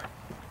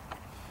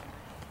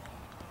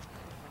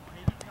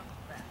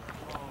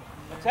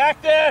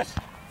 Attack this.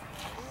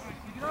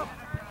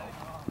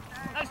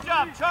 Nice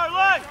job,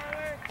 Charlie.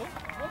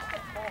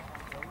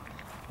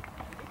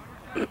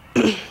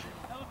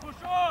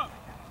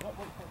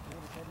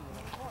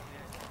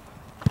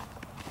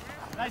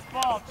 Nice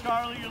ball,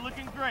 Charlie. You're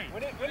looking great.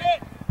 Win it.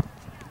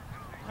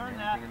 Turn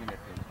that.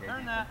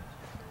 Turn that.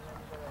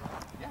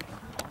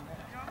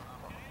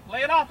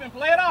 Play it off him.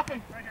 Play it off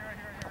him.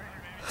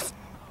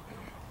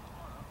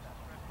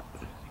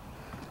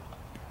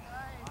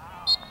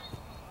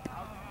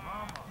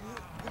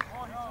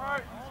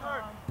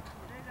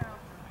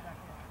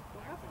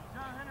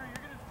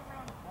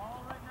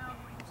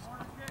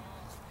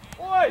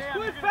 Boys,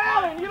 quit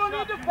fouling. You don't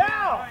need to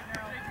foul.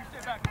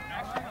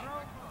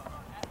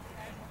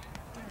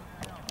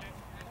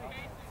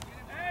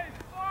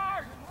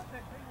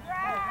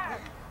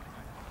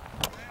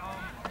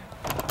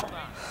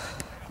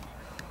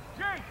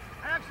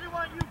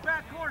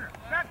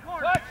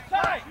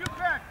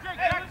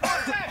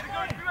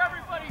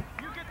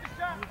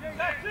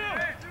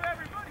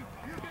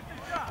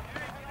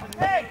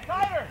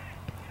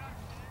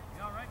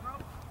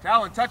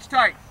 Talon, touch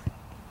tight.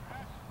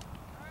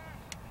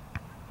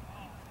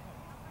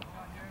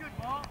 Good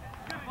ball.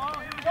 Good ball.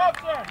 Here we Go,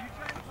 sir.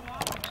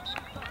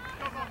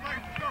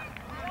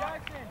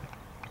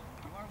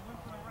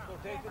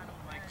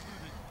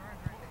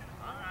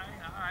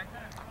 All right.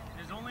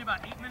 There's only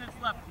about 8 minutes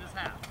left in this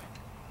half.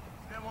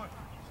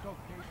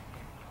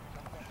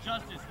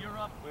 Justice, you're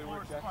up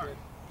for Spark.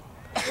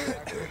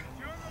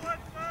 You're on the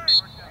left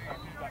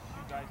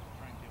side.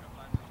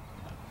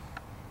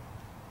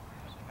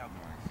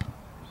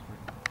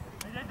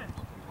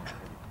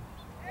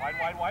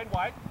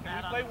 Wide.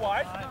 Can we play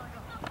wide?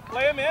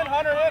 Play him in,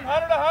 Hunter to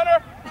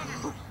Hunter.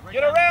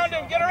 Get around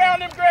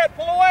him, Grant.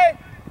 Pull away.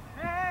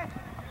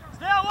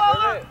 Stay out,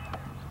 Wilder.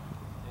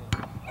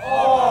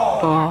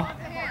 Oh.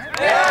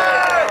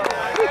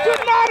 He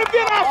could not have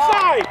been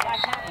outside.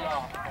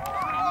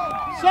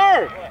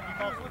 Sir.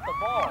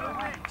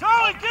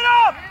 Charlie, get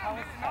up.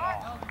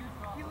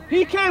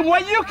 You came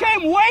way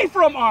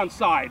from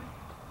onside.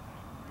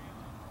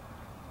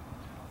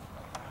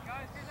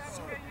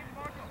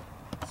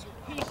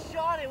 He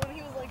shot it when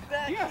he was like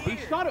back Yeah, here.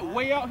 he shot it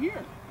way out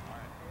here.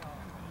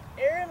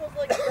 Aaron was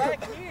like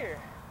back here.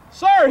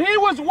 Sir, he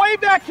was way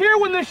back here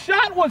when the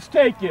shot was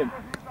taken.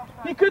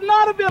 He could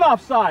not have been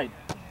offside.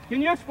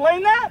 Can you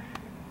explain that?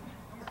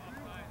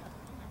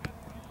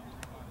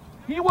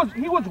 He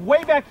was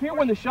way back here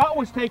when the shot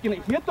was taken.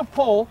 It hit the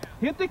pole,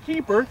 hit the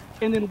keeper,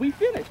 and then we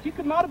finished. He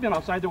could not have been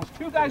offside. There was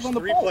two guys on the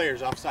Three pole.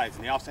 players offsides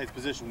in the offsides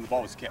position when the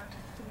ball was kicked.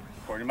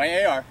 According to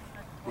my AR,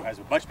 who has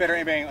a much better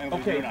aim angle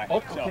than you and I.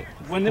 Okay.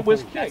 When it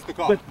was That's kicked, the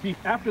call. but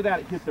after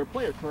that it hit their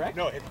player, correct?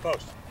 No, it hit the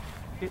post.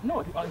 It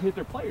hit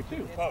their player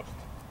too. Post.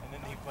 And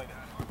then he played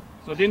it.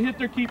 So it didn't hit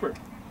their keeper.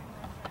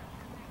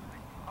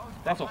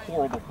 That's a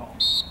horrible call.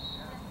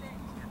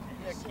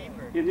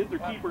 It hit their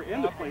keeper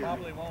and the player.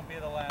 Probably won't be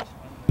the last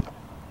one.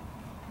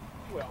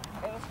 Well,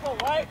 Hey, let's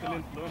go, White.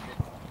 an influencer.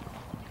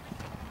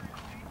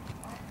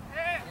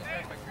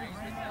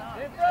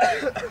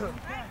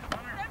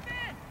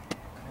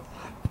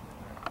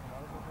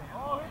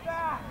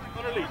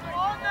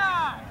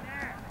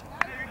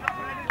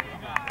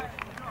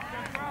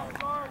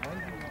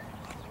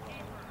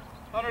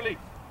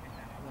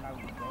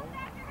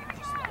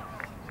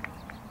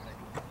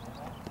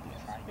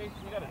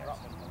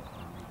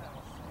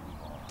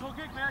 Go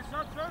kick, man.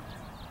 Sub, sir.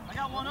 I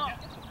got one up.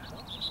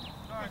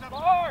 Sorry.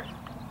 Forward.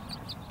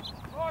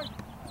 Forward.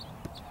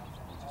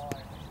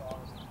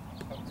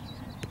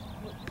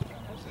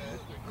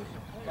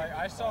 Like,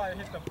 I saw it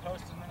hit the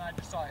post and then I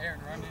just saw Aaron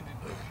run into it.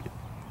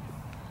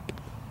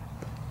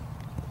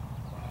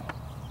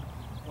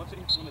 Once it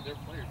hits one of their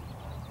players,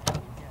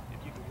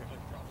 if you can get it,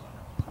 drop it.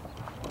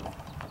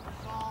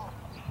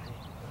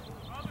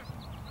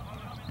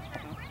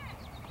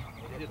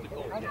 Hit the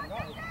goal.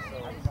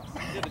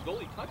 Yeah, the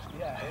goalie touched it.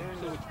 Yeah.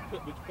 So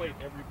which played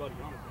everybody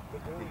on it.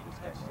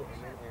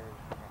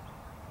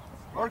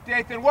 Work,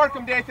 Dathan. Work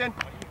him, Dathan.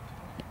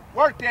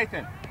 Work,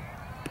 Dathan.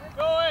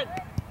 Go in.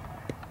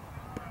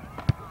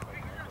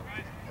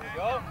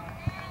 Go.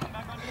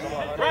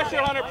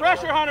 Pressure, Hunter.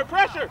 Pressure, Hunter.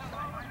 Pressure.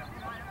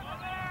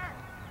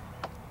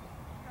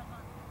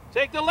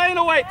 Take the lane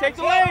away. Take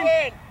the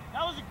lane.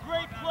 That was a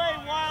great play,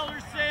 Wilder,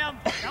 Sam.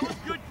 That was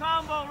good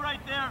combo right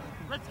there.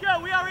 Let's go.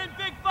 We are in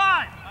Big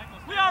Five.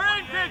 We are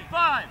in Big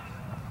Five.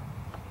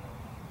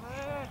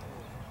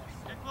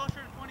 Get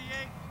closer to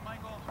 28,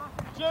 Michael.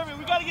 Jeremy,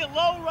 we got to get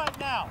low right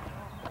now.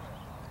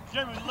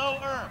 Jeremy,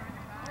 lower.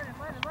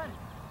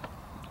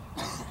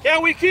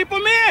 Can we keep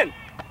them in?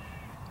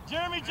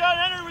 Jeremy, John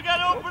Henry, we got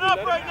to open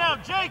up right now.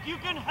 Jake, you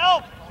can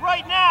help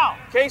right now.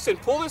 Kaysen,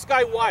 pull this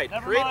guy wide.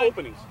 Never Create mind.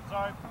 openings.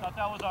 Sorry, thought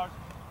that was ours.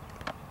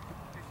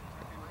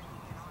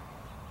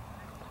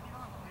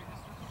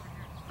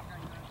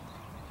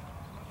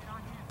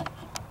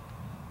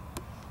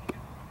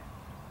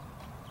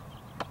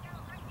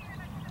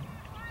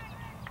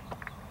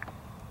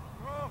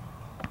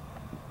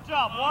 Good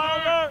job,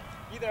 Wilder.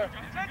 Either.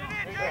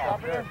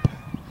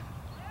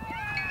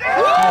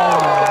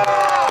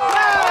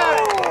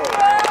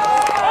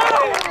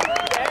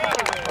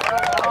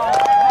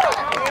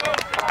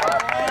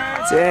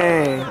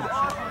 Dang.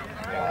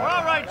 We're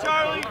all right,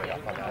 Charlie.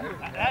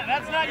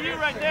 That's not you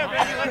right there,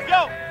 baby. Let's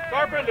go.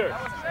 Carpenter.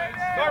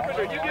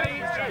 Carpenter, you get to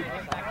eat too.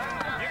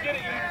 You get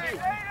to eat too.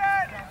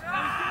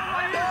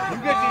 You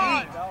get to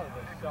eat.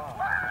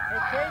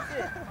 Hey,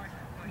 Casey.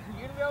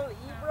 You gonna be able to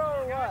eat, bro,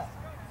 or what?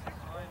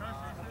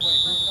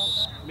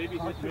 Maybe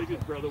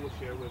his brother will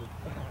share with him.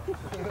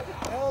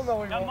 Hell no,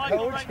 we Now, won't, Michael,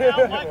 coach. right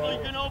now, Michael, you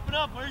can open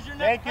up. Where's your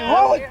next Thank you.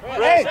 pass?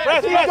 Hey,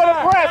 Press, he's press.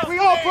 gonna press. We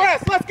all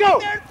press. Let's go.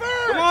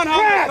 Come on,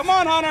 Hunter. Come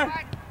on, Hunter.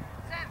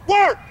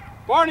 Work.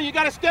 Barney, you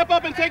got to step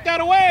up and take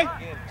that away.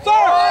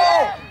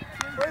 Sir.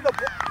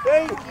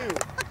 Thank you.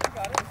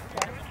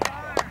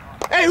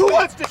 Hey, who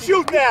wants to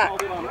shoot that?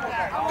 Do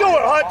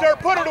it, Hunter.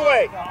 Put it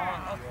away.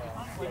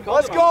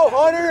 Let's go,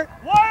 Hunter.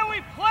 Why are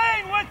we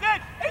playing with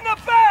it in the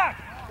back?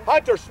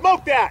 Hunter,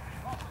 smoke that.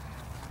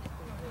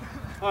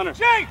 Hunter.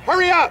 Jake,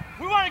 Hurry up.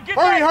 we want to get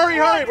Hurry, that hurry,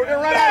 hurry. We're going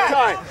to run out of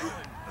time.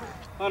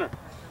 Hunter.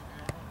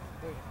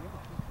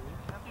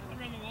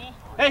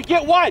 Hey,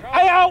 get wide.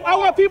 I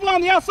want people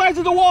on the outsides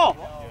of the wall.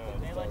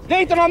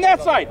 Nathan on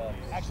that side.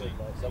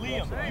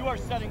 Liam, you are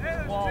setting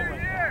this wall right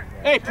now.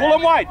 Hey, pull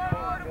him wide.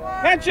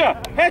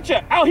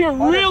 Hencha, out here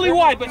really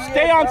wide, but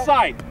stay on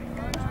side.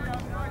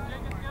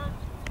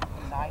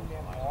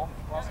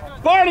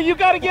 Barney, you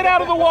got to get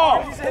out of the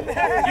wall.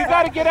 You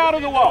got to get out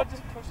of the wall.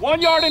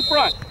 1 yard in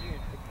front.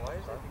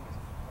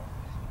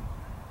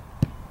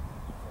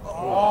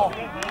 Oh.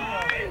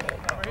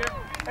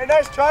 Hey,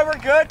 nice try. We're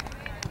good.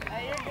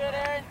 Hey, you're good,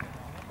 Aaron.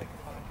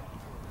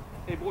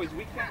 Hey, boys,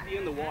 we can't be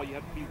in the wall. You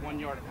have to be 1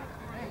 yard.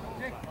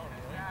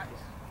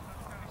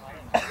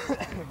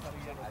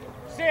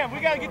 Sam, we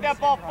got to get that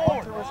ball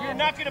forward. You're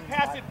not going to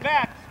pass it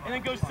back and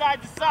then go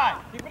side to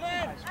side. Keep it in.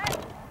 Yeah,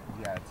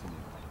 it's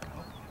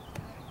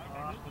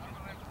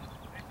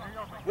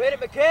Wait it,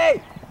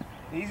 McKay.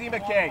 easy,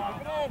 McKay.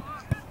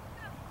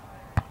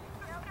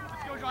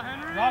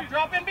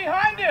 Drop in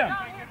behind him.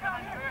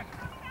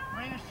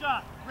 Rain a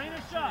shot. Rain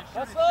a shot.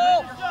 Let's Rain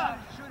go. a shot.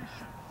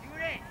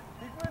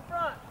 Keep in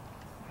front.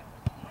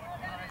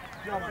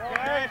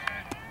 Okay.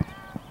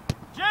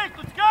 Jake,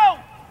 let's go.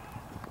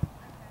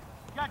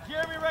 You got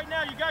Jeremy right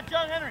now. You got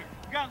John Henry.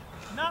 You got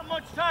not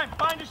much time.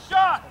 Find a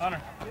shot.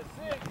 Hunter.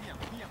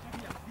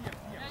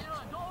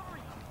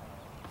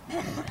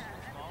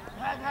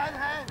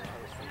 Hand.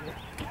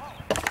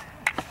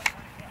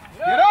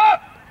 Get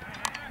up.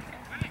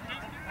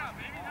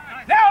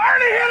 Now,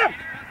 Ernie, hit him.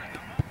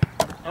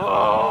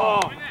 Oh,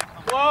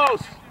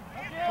 close.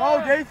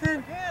 Oh,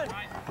 Jason.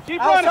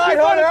 Keep Outside,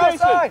 running, Hunter,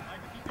 Jason. outside.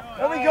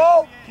 There we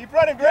go. Keep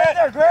running, Grant.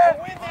 There, Grant.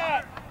 Win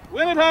that.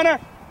 Win it, Hunter.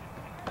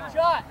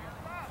 Shot.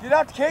 Get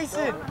out to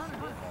Kaysen. Go.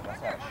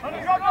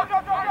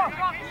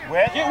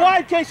 Wet. Get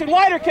wide, Kaysen.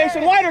 Wider,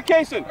 Kaysen. Wider,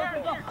 Kaysen.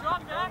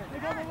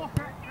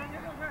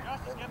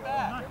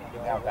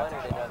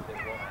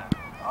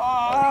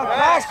 Oh,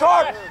 nice,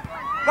 Carp.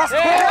 Let's go.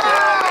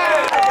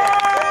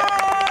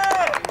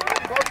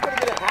 Carp's going to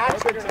get a hat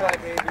trick tonight,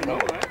 baby.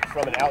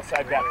 From an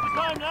outside back.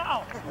 Time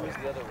now. Who's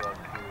the other one?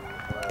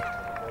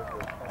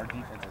 Our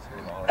defense is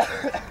here.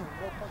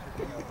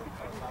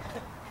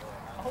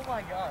 Oh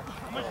my God.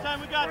 How much time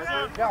we got,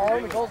 sir? Yeah,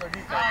 all the goals are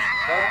defense.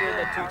 Probably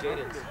the two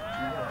Jadens. I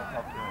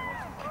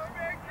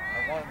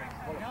want him.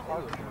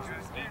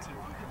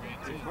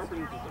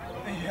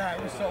 Yeah,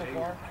 it was so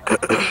far.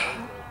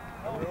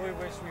 I really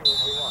wish we were.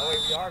 Oh, wait,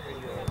 we are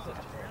video.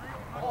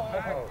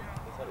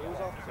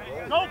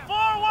 Go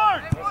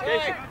forward!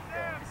 Okay.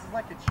 This is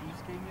like a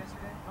Chiefs game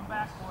yesterday. Come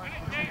back for it.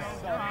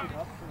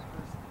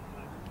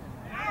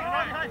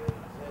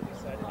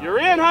 You're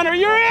in, Hunter,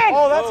 you're in!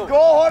 Oh, that's a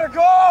goal, Hunter,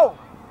 go!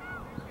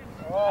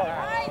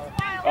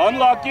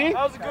 Unlucky.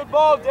 That was a good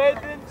ball,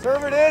 Dathan.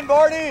 Serve it in,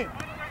 Barney.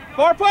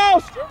 Far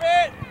post! Serve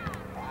it.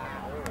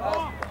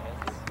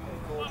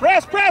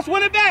 Press, press,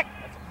 win it back!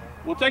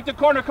 We'll take the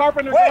corner,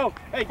 Carpenter, Quick, go.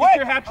 Hey, get quick,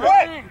 your hat trick.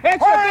 quick,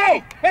 Hitcher, hurry!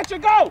 go! Hitcher,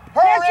 go!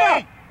 Hurry!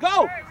 Hitcher,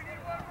 go!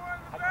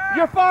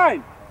 You're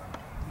fine.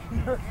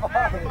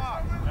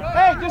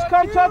 Hey, just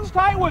come touch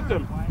tight with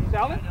them.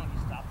 Sally.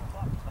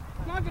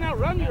 He's not going to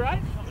outrun you,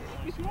 right?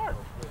 Be smart.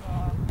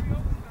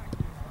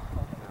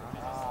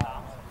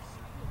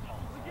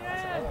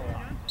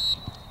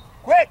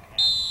 Quick!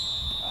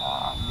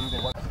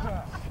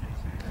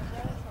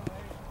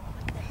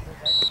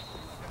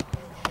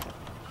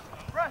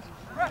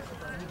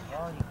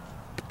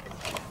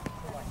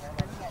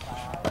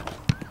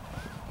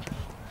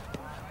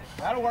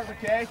 That'll work,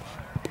 McKay.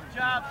 Good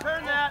job.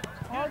 Turn that.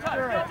 Good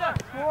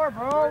touch. Score,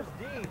 bro.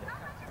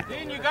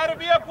 Dean, you got to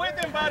be up with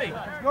him, buddy.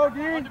 Let's go,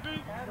 Dean.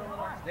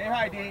 Stay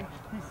high, Dean.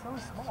 He's so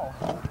small.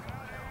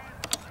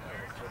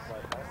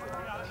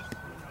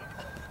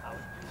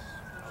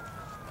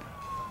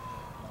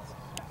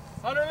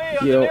 Hunter Lee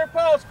on the near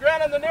post.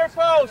 Grant on the near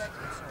post.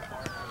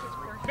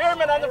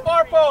 Bierman on the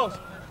far post.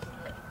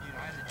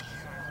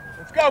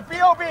 Let's go,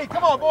 B.O.B.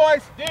 Come on,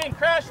 boys. Dean,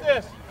 crash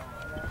this.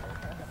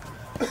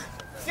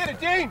 Get it,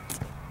 Dean.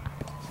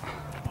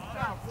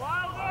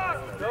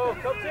 Wilder! Go,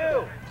 come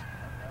two.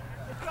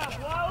 Good job,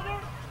 Wilder!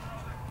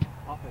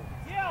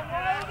 Yeah,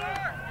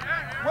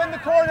 Wilder! Win the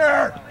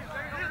corner.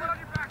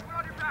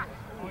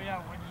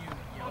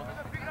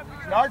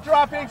 Start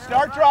dropping,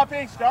 start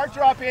dropping, start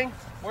dropping.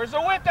 Where's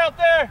the width out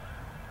there?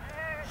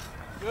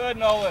 Good,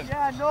 Nolan.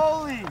 Yeah,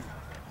 Noli.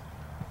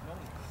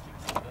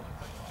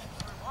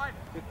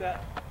 Get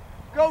that.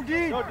 Go,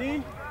 Dean. Go,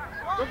 Dean.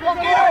 Go,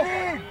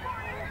 Dean.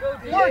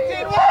 Work,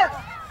 Dean, work.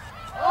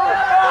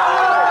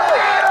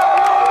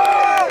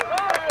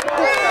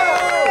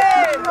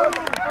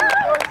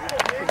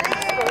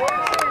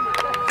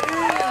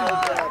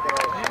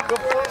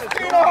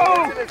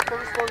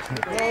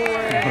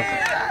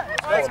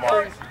 Let's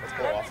crazy.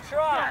 Let me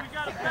try.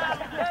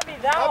 Let me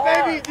that one.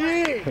 Baby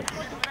Dean.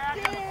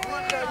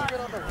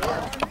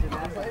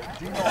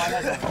 Do you know I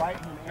had the right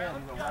hand?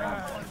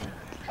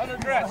 Hunter,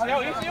 Grant, see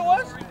how easy it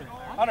was?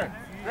 Hunter,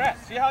 Grant,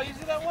 see how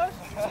easy that was?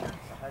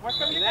 Why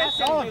come you guys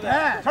didn't do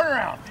that? Turn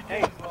around.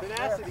 Hey,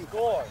 tenacity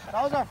score.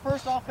 That was our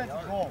first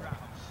offensive goal.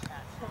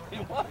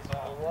 It was.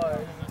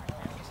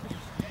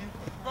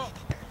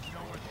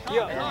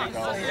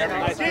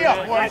 See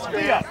ya, boys.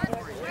 See ya.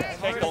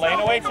 Take the lane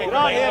away, take the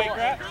lane away,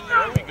 Grant.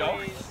 There we go.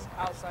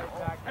 Outside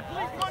back. I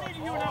played money to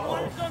you and I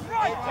want it done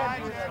right!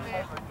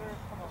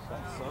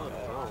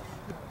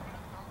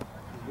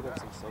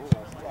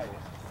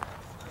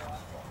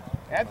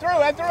 And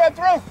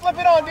through. Flip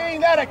it on,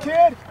 Dean. That a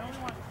kid.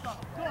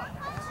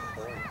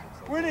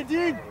 Win it,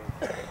 Dean.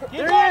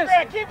 Keep going,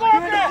 Grant. Keep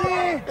going, Grant.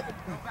 Dean. Good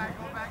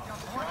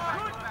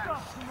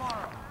stuff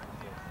tomorrow.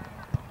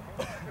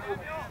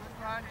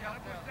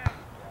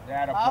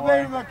 That a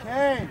boy.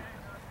 McKay.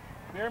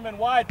 Bierman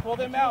wide, pull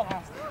them out.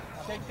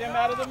 Take them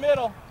out of the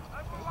middle.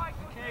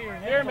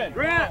 Bierman.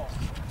 Grant.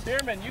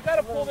 Bierman, you got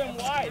to pull them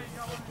wide.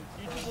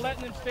 You're just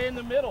letting them stay in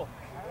the middle.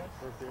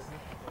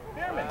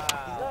 Bierman.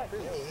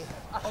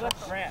 Oh,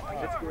 that's Grant.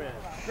 That's Grant.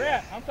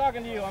 Grant, I'm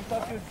talking to you. I'm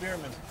talking to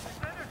Bierman.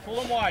 Pull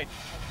them wide.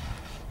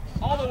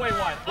 All the way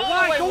wide.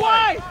 All the way Go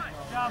wide. wide!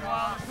 Good job,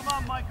 Wilder. Come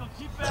on, Michael.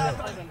 Keep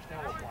battling.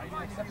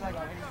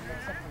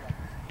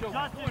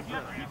 Justin, you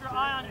have to keep your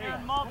eye on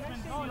Aaron Maltzman to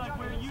see like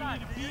where you need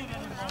to be at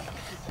any moment.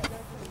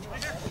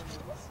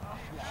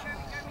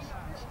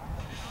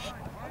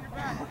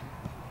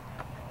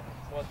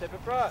 One step in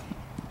front.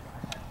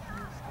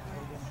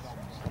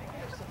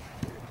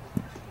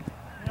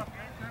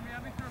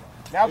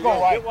 Now go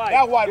wide.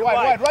 Now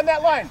wide. Run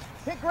that line.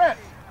 Hit Grant.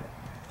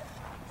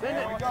 Send it.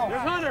 There we go.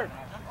 There's Hunter.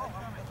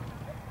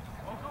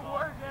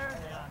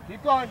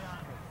 Keep going.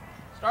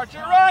 Start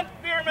your run,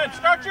 Bierman.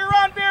 Start your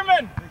run,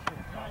 Bierman.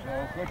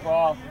 Oh, good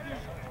ball.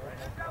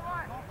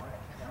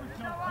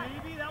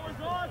 Baby, that was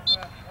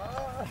awesome.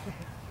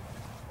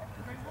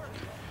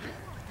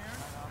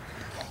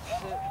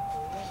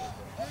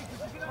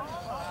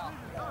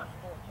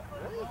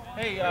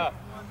 Hey,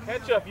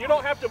 Ketchup, you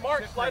don't have to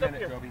mark. Slide up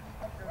here. Have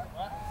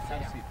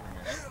a seat for a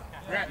minute.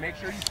 Grant, make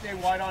sure you stay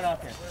wide on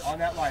offense. On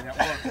that line, that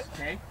works,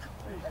 okay?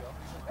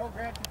 Go,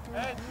 Grant.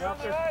 Hey, if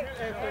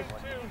there's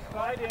two,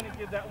 slide in and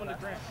give that one to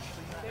Grant.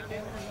 So you take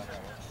in.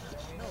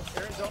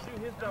 Aaron, don't do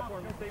his job for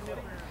him. Stay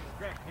middle.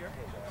 Grant, here.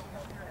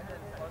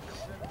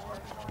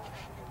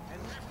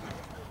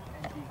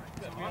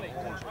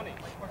 Honey.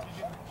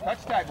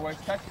 Touch tight, boys.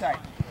 Touch tight.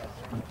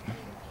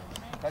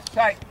 Touch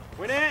tight.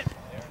 Win it.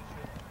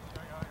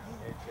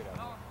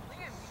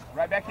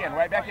 Right back in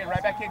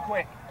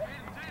quick.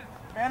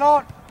 Man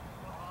on.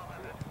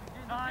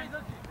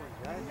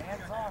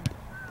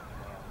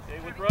 Stay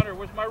with runner.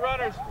 Where's my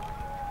runners?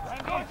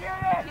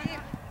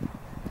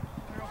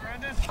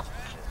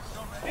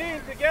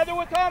 Dean, together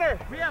with Hunter.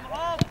 We have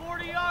all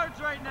 40 yards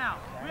right now.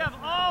 We have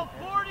all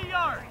 40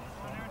 yards.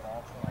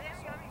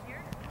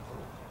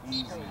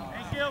 Thank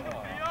you.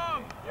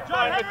 You're John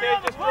fine, Henry McKay,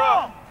 on the just ball.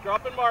 drop.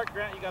 Drop and mark,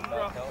 Grant. You got to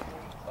drop.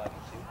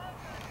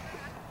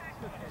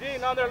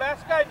 Dean, on their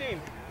last guy,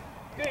 Dean.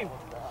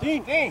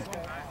 Dean.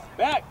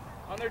 Back.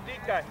 On their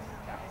deep guy.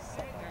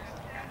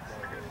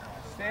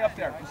 Stay up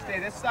there. Just stay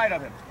this side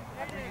of him.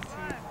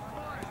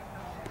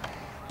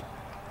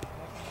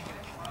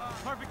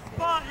 Perfect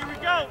spot. Here we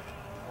go.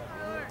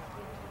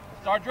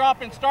 Start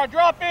dropping.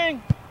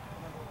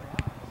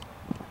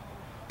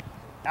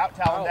 Out,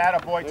 Talon.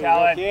 That a boy,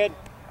 Talon. Kid.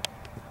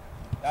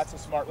 That's a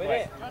smart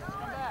play.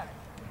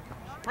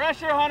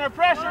 Pressure, Hunter.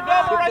 Pressure.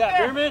 Double right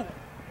there. German.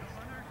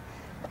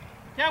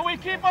 Can we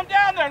keep them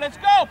down there? Let's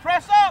go.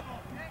 Press up.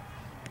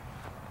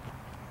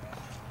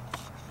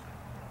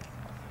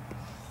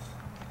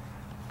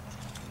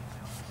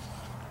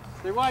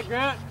 Stay wide,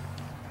 Grant.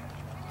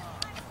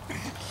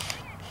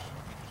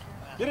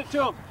 Get it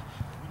to him.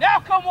 Now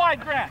come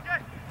wide, Grant.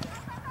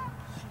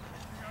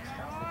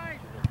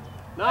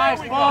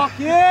 Nice ball,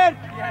 kid.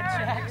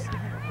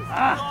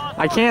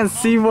 I can't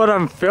see what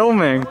I'm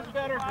filming. What's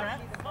better,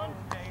 Grant?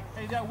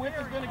 Hey, that whip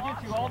is going to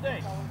get you all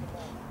day.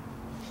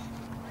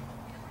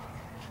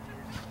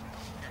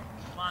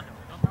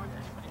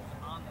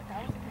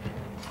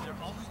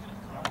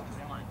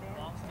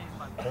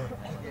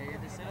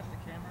 They set up the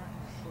camera and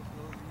it's supposed to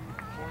go over you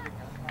before the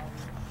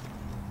gunpowder.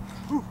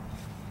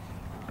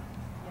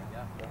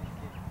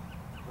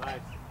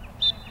 Nice.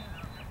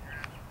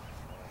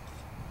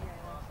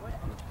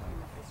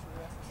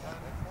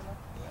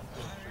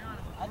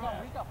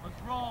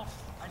 Let's roll.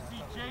 I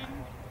see Jaden.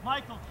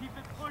 Michael, keep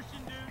it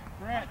pushing, dude.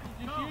 Grant,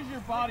 just use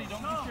your body.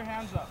 Don't put your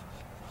hands up.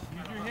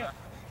 Use your hip.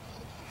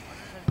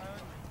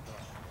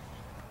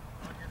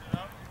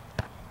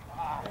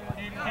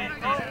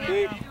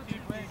 Keep.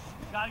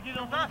 Gotta get a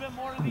little bit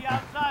more to the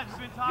outside. We've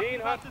been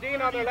talking about the 30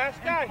 Dean on their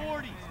last guy. and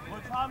 40.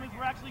 What the problem is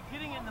we're actually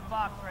getting it in the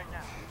box right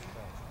now.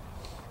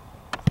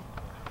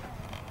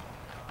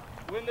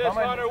 Win this,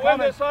 Hunter. Win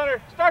this,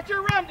 Hunter. Start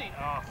your rim, Dean.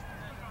 Oh.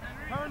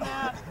 Turn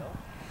that.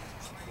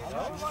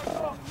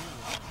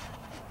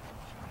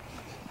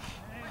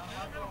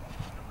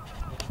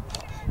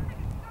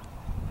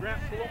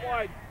 Grant, pull them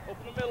wide.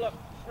 Open the middle up.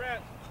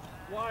 Grant,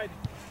 wide.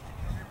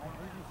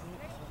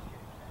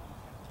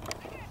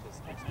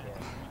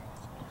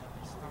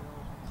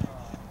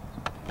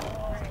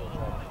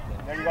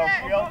 There you go,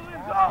 Shield.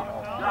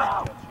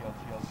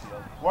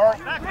 Work.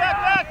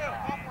 Back.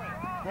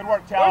 Good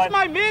work, Talon. Where's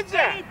my mids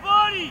at?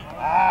 Anybody?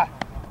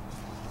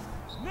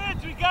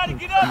 Mids, we gotta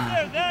get up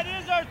there. That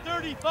is our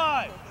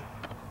 35.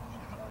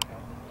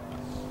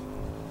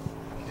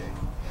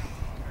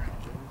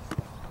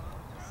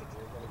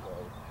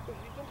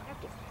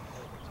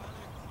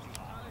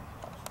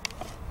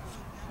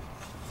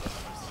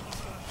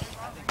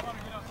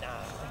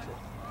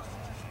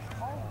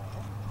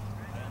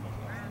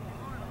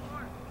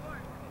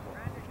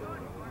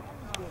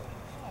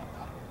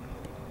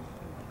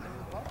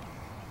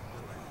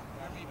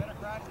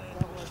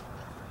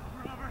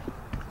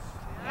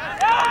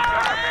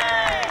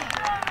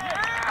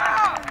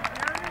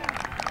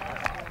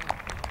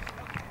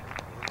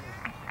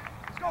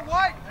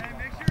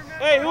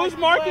 Hey, who's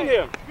marking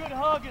him? Good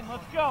hugging.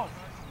 Let's go.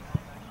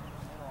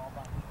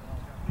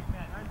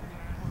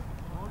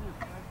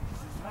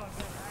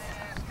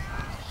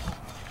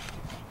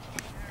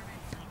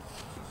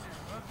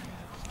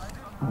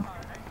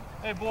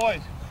 Hey,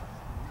 boys.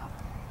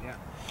 Yeah.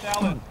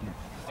 Talon, you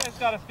guys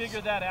got to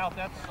figure that out.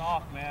 That's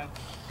soft, man.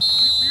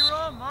 We were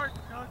on March,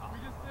 Coach. We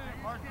just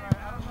didn't march right.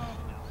 I don't know.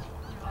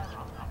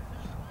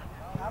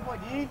 Halfway,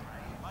 Dean.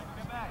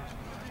 Get back.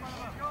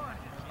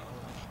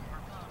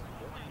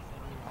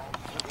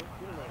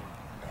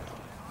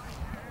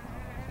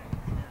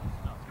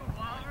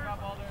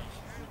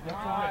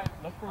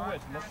 Look for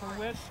width. Look for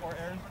width or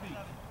Aaron's feet.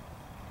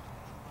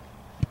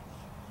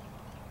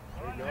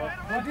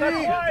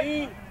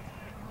 Dean.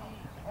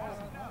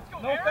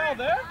 No foul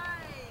there.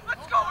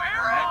 Let's go,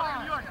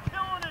 Aaron! You are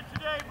killing it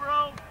today,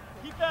 bro.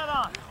 Keep that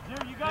on.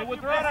 Dude, you got Stay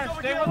with your runner. best.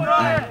 Stay with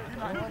runner.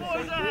 You're 2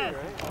 boys ahead.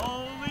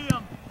 Oh,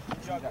 Liam.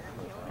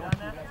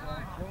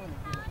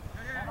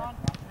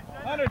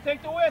 Hunter,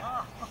 take the width.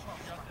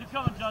 Keep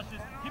coming,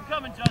 Justice. Keep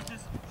coming,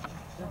 Justice.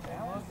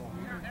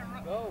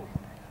 Go.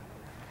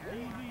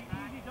 Easy,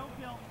 don't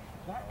kill.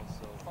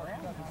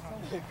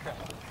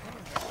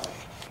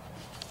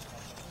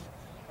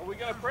 Are we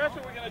going to press or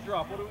are we going to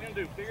drop? What are we going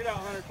to do? Figure it out,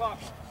 Hunter. Talk.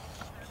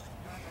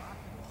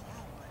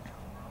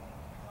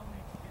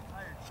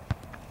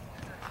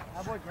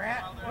 Boy,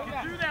 Grant.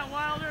 Get through that,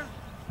 Wilder.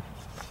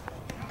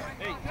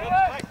 Hey,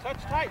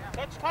 touch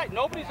tight.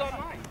 Nobody's on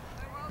mine.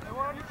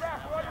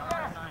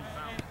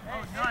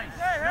 Oh, nice.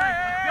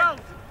 Let's go.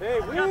 Hey,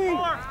 We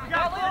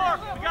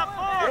got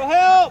four. It'll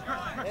help.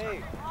 Hey.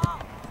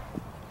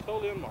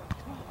 Totally unmarked.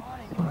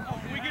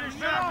 Can we get a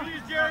shot?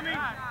 Please, Jerry.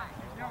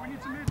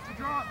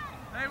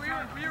 Hey, we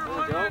were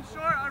 1 man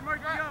short. I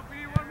marked you up. We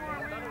need one more.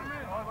 We need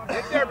 1 minute.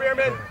 Get there,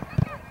 Bierman.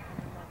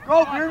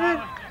 Go,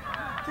 Bierman.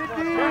 Get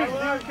deep. Be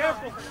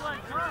careful. Keep the leg.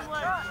 Keep the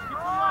leg.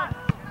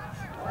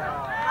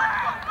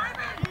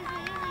 Easy.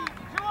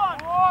 2 on.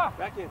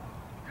 Back in. Come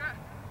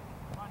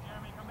on,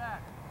 Jeremy. Come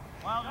back.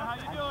 Wilder, how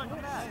you doing? You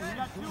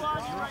got 2 on you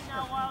right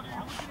now, Wilder.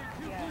 You're looking at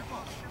 2 people.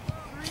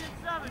 3 and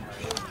 7.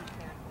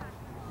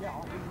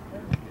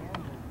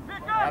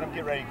 Pick up. Adam,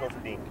 get ready to go for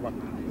Dean. Come on.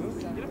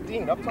 Get him,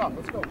 Dean, up top.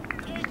 Let's go.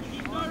 Jake, can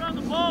you start on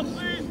the ball,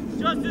 please?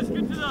 Justice,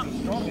 get to the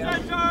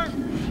center.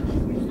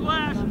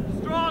 Slash.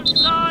 Strong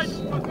side.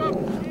 Look up.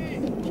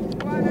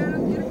 Come on,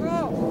 Adam, get a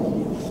goal.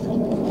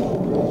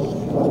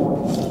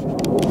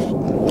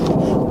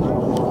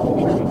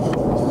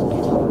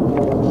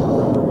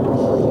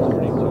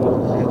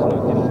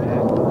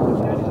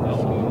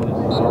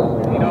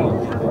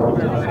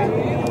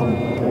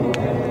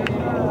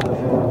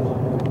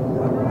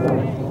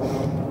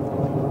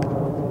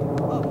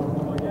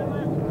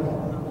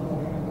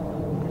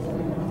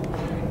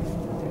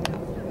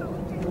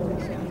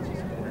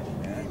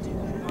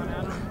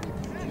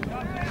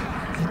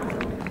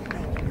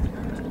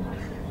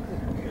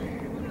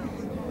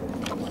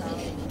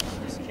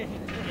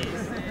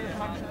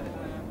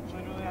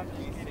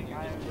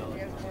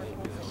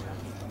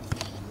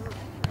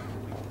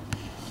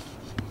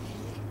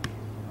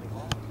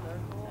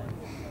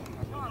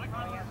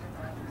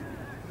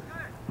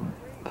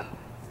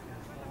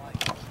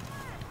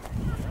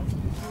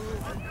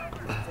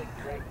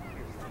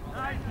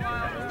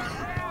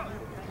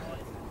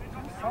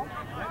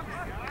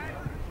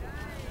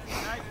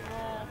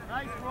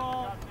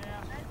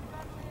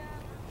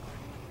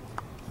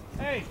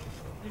 Hey,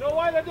 you know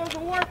why that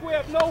doesn't work? We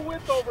have no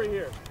width over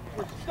here.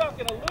 We're stuck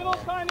in a little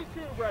tiny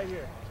tube right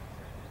here.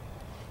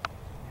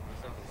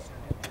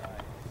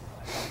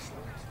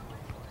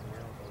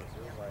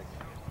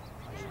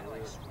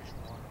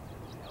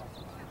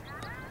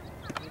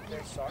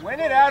 Win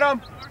it,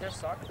 Adam.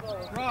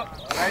 Drop.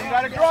 Now you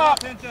gotta drop.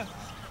 Get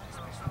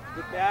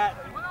that.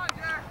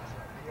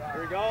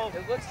 Here we go.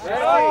 It looks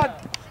Right on.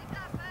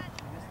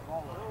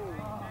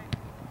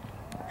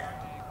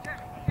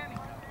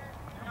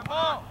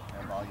 Ball.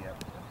 Ball, yeah.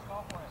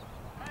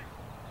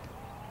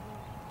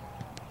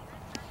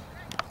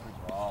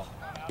 Good ball.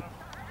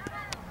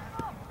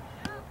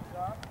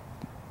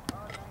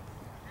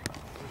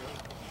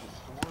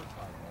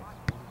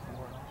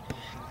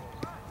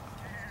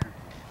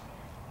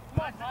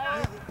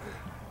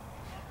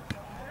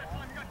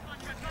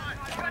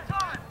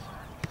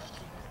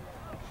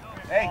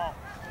 Hey.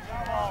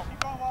 Keep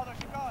going, Wilder.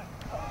 Keep going.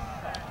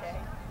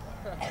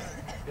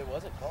 It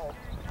wasn't called.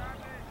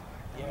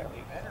 Yeah,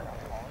 we better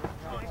not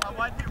call it.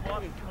 Why do you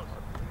want me?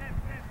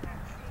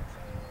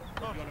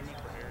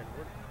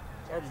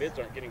 Our mids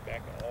aren't getting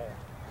back at all.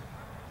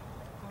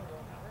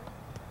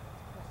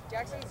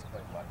 Jackson's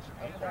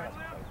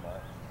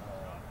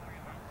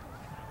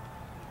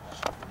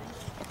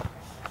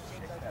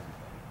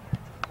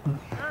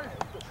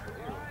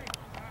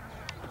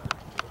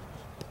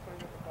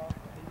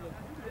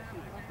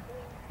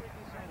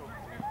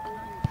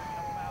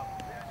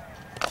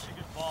That's a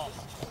good ball.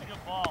 That's a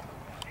good ball.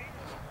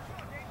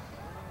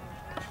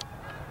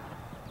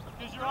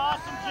 Because you're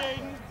awesome,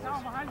 Jaden.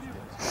 Down behind you.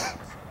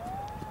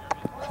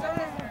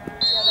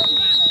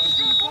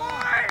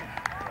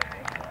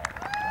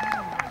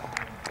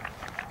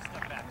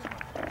 Step back.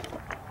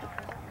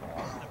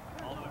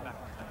 All the way back.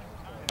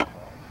 I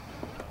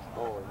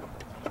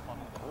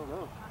don't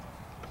know.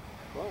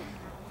 Close.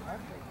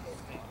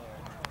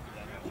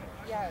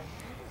 yeah,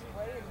 he's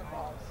way in the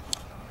balls.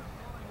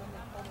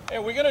 Hey,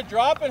 we're going to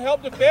drop and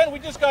help defend. We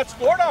just got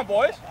scored on,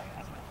 boys.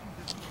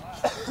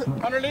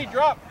 Hunter Lee,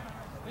 drop.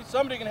 At least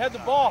somebody can head the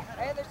ball.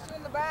 Hey, there's 2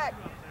 in the back.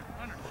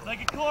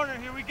 Like a corner.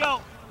 Here we go.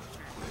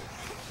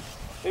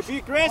 Hey, be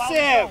Wilder, aggressive.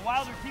 go.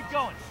 Wilder, keep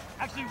going.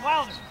 Actually,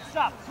 Wilder,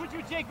 stop. Switch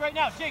with Jake right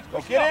now. Jake, Go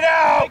push get up. it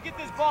out. You might get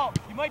this ball.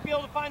 You might be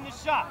able to find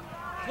this shot.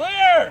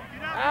 Clear.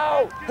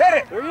 Ow. Hit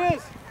it. There he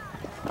is.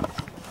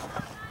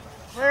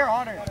 Clear,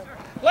 Hunter.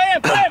 Play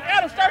him.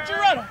 Adam, start your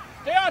run.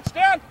 Stay on.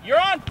 You're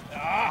on.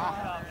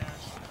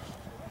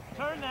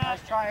 Turn that.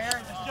 Nice try,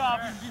 Aaron. Nice job.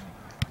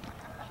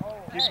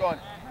 Keep going.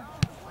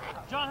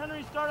 John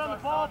Henry, start on the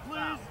ball,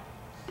 please.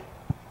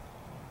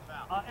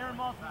 Aaron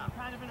Moss is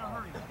kind of in a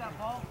hurry. Get that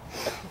ball.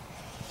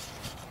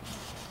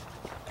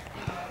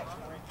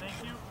 Thank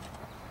you.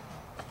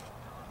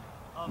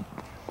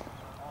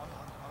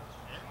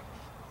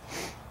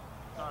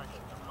 Sorry.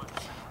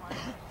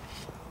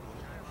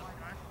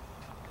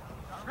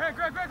 Greg.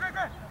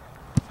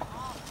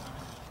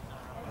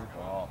 Good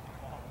ball.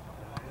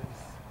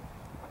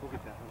 Go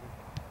get that,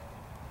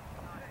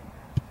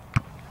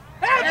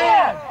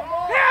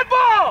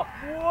 Handball!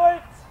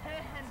 What?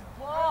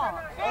 Handball.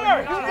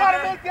 Hunter, You gotta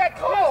make that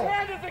his call.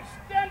 hand is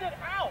extended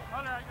out.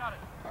 Hunter, I got it.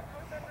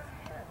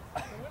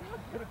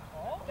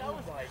 That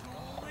was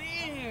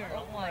clear.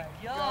 Oh my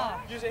god.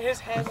 Using his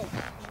hand.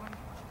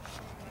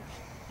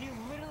 He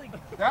literally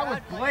That was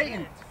grabbed my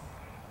blatant. hand.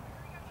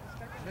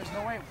 There's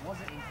no way it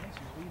wasn't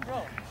intentional.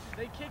 Bro,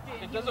 They kicked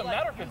it. It doesn't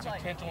matter if it's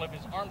intentional if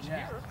his arm's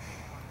here.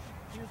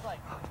 He was like,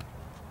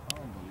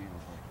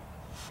 Unbelievable.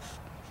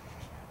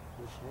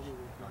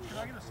 Can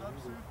I get a sub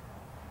soon?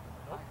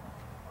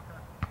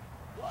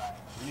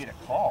 We need a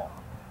call.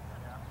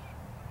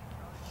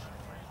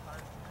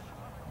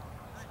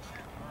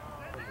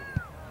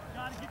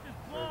 Gotta get this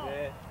ball.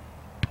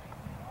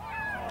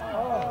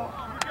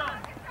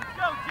 Let's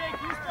go, Jake.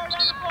 You start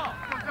on the ball.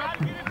 Gotta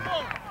get it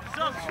full.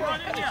 Subs, run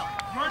and yell.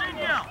 Run and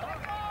yell.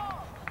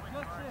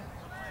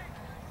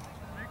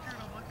 Make sure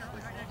to look at the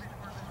game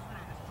before this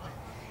play.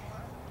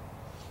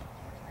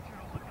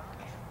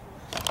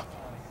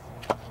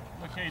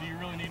 Okay, do you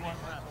really need one?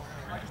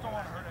 I just don't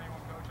want to hurt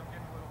anyone, Coach. I'm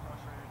getting a little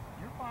frustrated.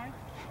 You're fine.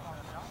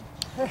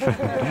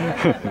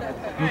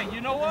 Hey,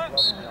 you know what? I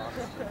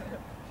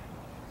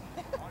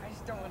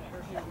just don't want to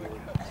hurt him.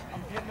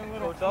 I'm getting a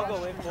little Coach, I'll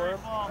go in for him.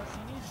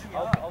 He needs to be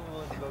I'll up. be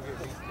willing to go get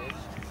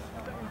re-stitched.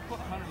 We put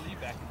Hunter Lee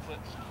back and put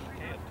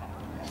McKay up top.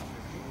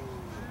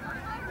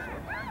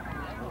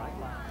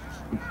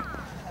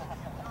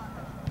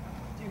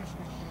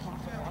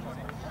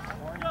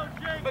 Go,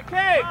 Jake.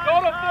 McKay, go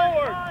to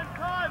forward.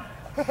 Time.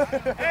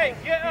 Hey,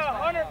 get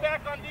Hunter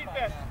back on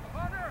defense.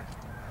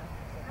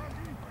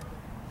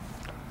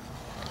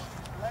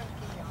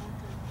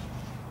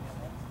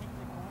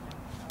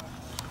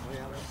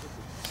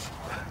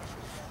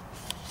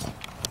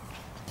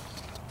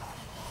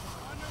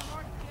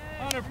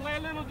 Hunter, play a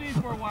little D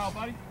for a while,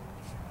 buddy.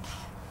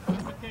 Put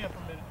McKay up a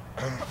minute.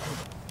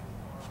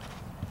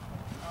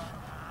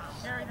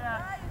 Carry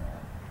that.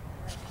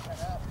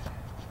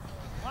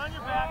 One on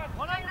your back.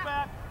 One on your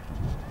back.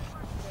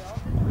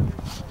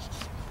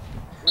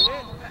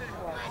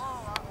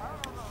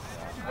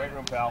 Weight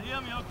room, pal.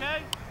 Liam, you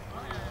okay?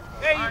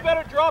 Hey, you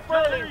better drop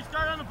early. Henry,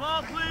 start on the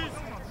ball, please.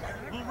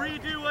 We'll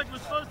redo what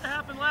was supposed to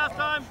happen last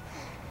time.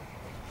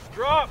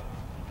 Drop.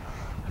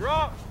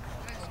 Drop.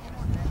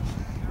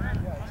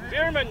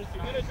 Bierman, you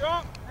gonna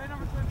drop?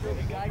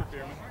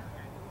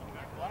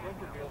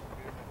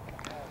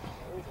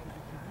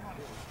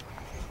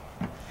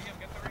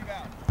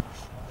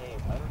 Hey,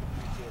 I don't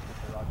appreciate that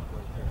the Rocky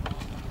boys here.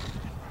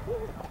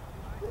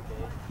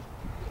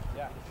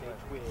 Yeah, say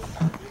quit.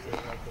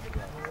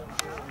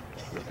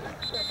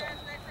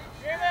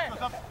 Say like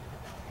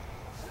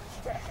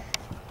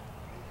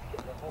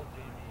the whole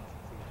JV.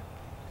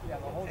 Yeah,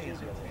 the whole JV.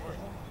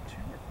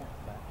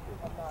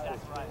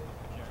 That's right.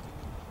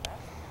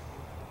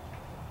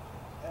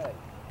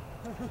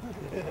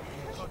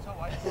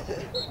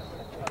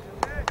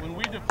 When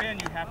we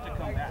defend, you have to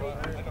come back.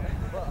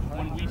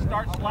 When we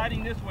start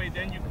sliding this way,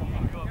 then you come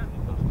back.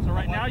 So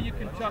right now you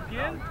can tuck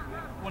in.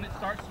 When it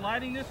starts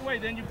sliding this way,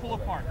 then you pull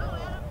apart.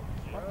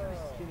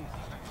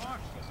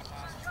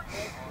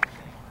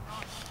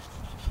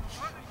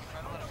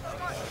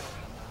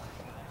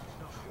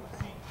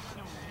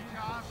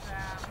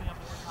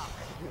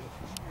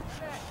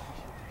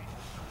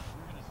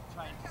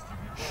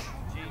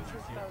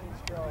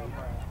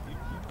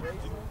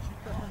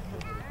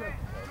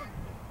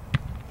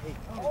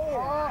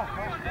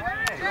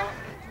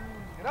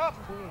 Get up.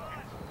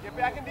 Get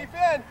back and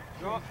defend.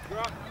 Drop.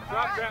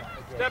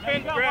 Step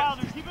in, Go, Grant.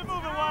 Wilder. Keep it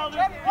moving, Wilder.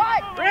 Keep it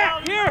moving, Grant,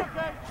 Wilder. here.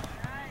 Okay.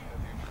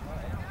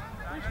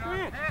 Where's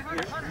Grant?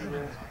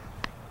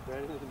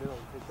 Right into the middle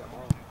and take that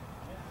ball.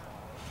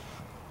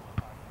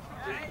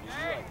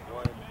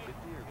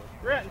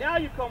 Grant, now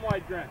you come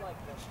wide, Grant.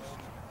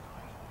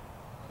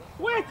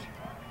 Switch!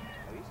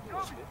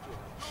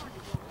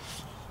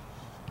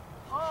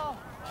 Oh.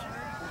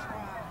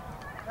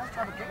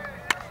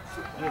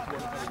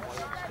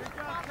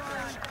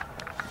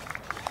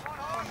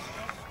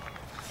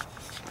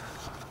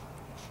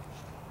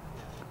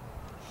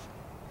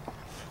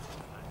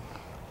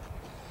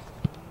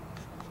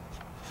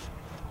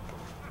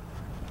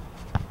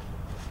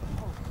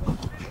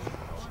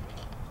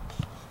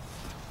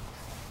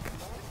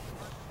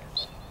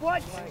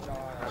 What?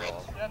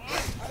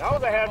 That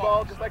was a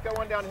handball, just like that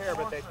one down here,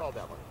 but they called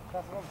that one.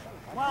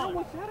 Wow.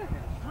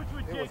 Switch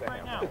with It was Jake a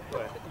right now.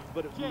 handball.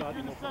 But Jake,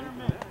 you're the center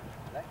mid.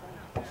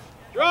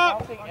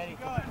 Drop!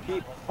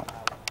 Keep.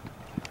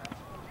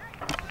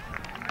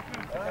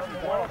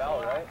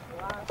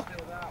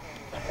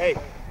 Hey,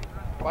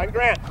 find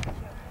Grant.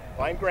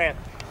 Find Grant.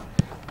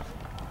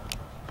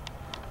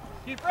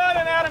 Keep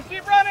running, Adam!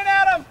 Keep running,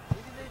 Adam!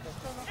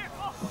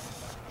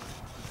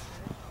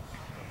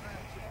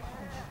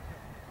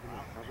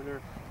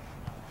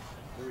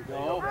 There we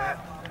go.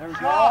 There we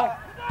go.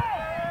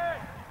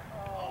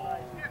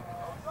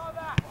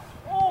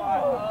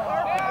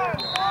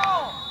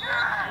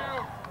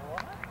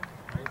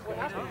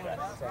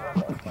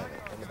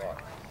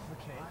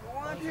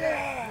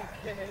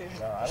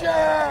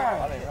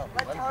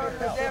 Let's have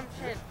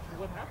redemption.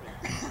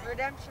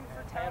 Redemption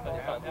for Tampa.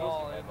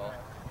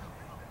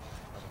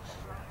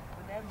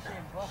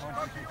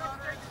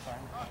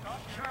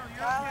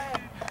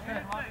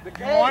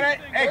 You want it?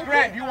 Hey,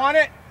 Grant, you want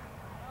it?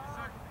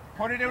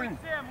 Put it in.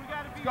 Sam, we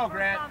gotta be Go,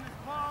 Grant. on this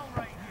ball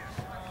right here.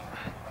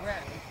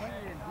 Grant, we put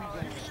it in. We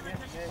You're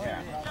gonna take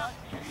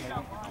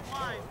a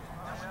line.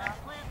 And when that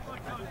plant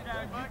foot goes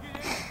down, you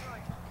get in.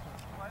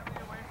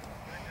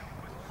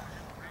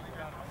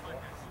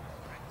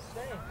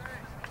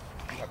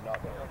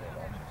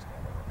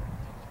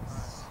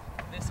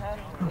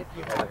 Over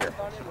here.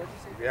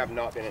 We have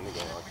not been in the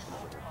game. Come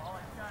over here.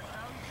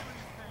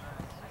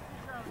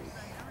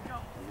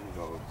 You can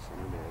go some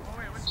of this. Oh,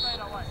 wait, which side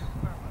I like?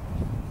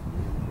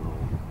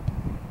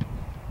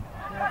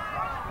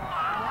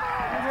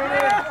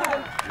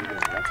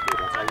 That's good.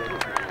 That's all you're going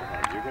to go.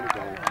 You're going to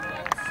go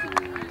to...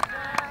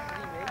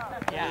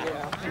 Yeah.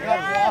 You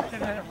guys walked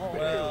and then it rolled.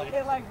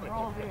 It like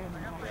rolled in.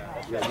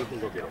 Yeah, you can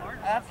go get it.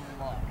 That's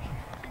luck.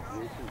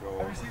 You can go...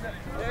 Have you seen that?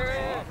 There it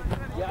is.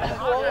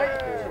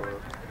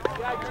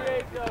 Yeah,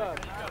 Jacob.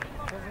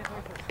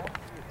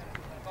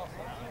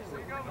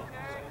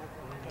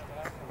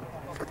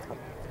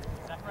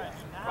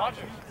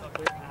 Roger.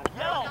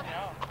 Yell.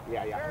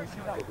 Yeah.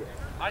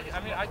 I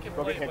mean, I can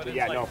Go play, get but him. it's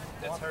Yeah, like, no.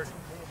 it's hurting.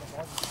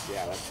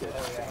 Yeah, that's good.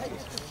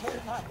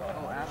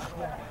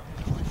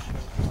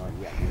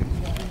 Yeah.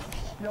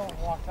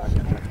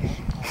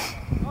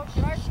 Oh,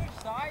 should I switch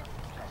sides?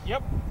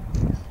 Yep.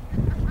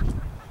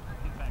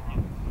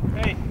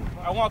 Hey,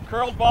 I want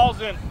curled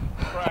balls in.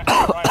 Right.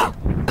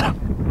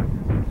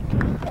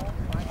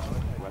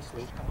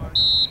 Wesley.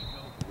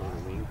 You're going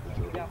to lean for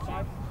Jordan.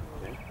 Okay.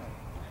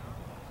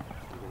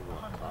 You're going to go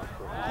top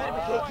for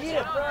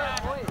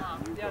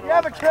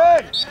Yeah, but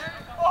kid!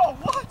 Oh,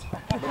 what?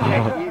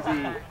 Yeah,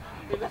 easy.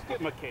 Hey, let's get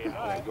McKay. I'm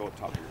going to go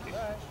top of McKay.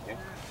 Okay?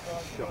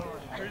 Go.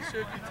 Pretty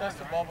sure if you test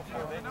the ball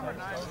before they touch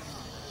it.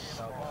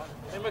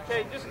 Hey, McKay,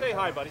 just stay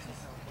high, buddy.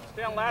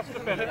 Stay on last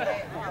defender. I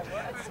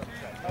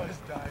was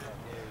dying.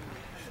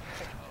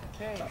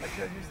 Okay. I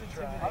used to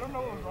try. I don't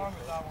know what was wrong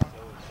with that one.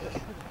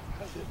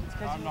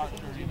 I'm not sure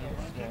either.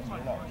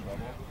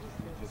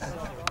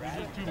 You're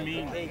just too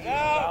mean. Get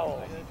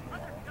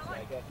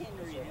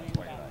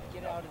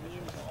out of the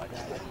end.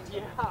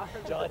 Yeah.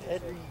 John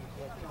Henry.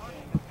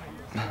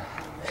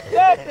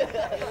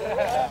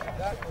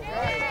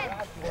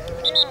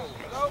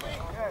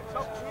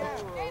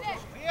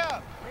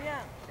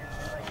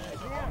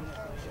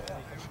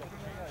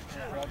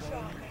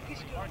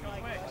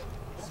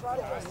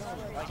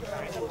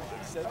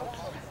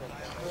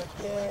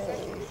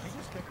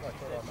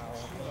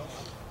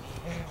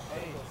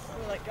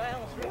 Like guy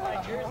almost ripped my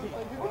jersey.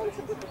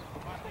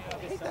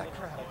 Hate that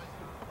crap.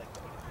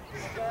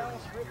 That guy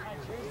almost ripped my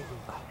jersey.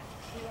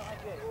 He went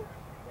like this.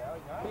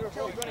 We were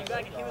both running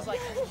back and he was like,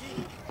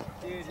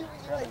 dude,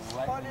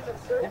 spun in a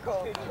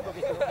circle.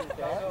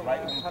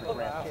 Right into the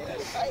ramp.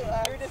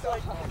 You're just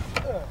like,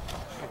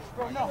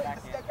 Bro, no.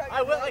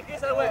 I went like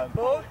this, I went,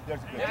 boom.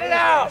 There's a good Get try. it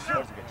out!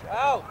 There's a good try.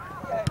 Out!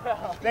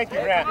 Thank you,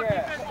 Grant. I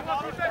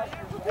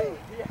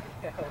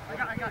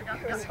got.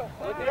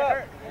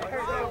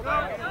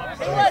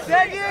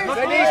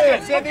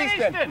 Send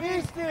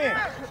Easton.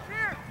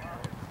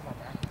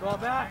 Go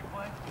back.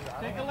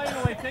 Take the lane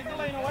away. Take the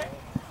lane away.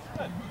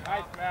 Good.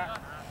 Nice,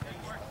 Matt.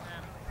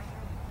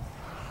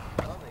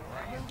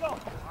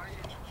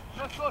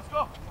 Let's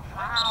go.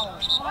 Wow.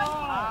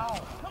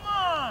 Come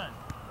on.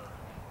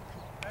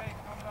 Hey,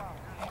 calm down.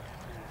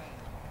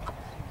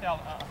 Tell,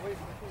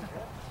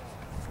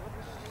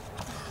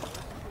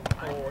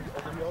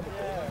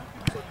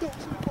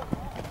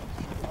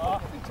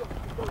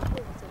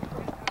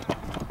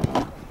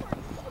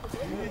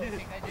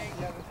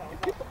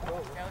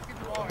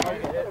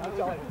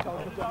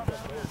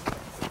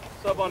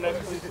 sub on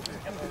next, please.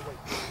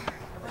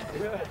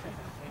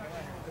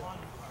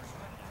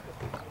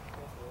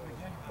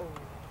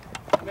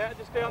 Matt,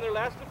 just stay on their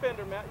last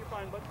defender. Matt, you're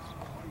fine, bud.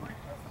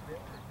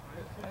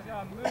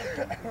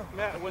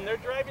 Matt, when they're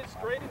driving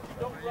straight, if you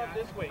don't rub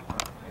this way,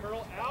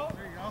 curl out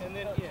and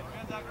then in. Yeah.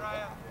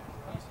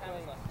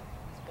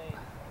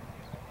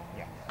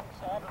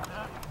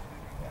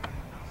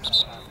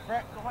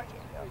 Brett, go ahead.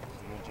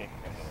 You and Jake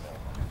are going to go.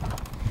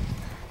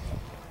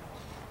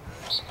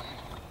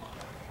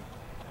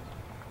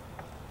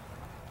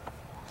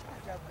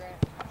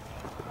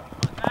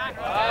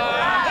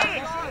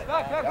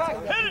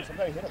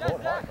 Somebody hit it low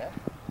and hard, man.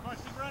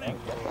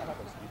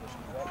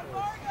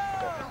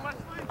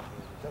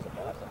 Doesn't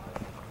matter.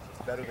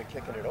 It's better than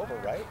kicking it over,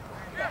 right?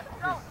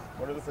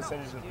 What are the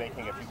percentages of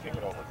making if you kick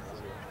it over?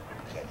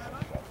 Okay,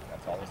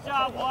 that's all. Good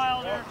job,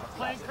 Wilder.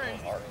 Playing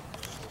crazy.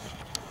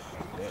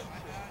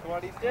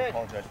 What he did.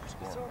 Apologize for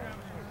scoring.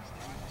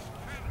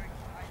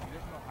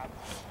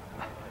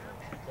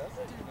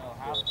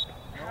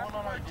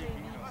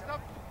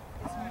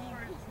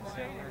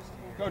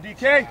 Go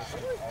DK.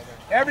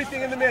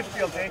 Everything in the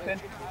midfield, Nathan.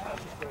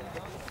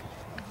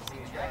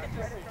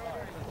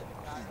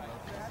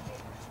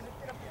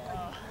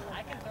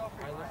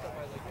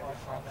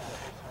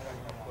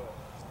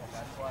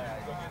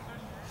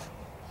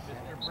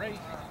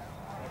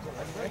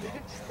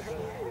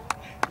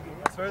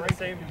 It's sort of the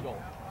same goal.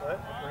 What?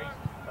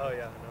 Oh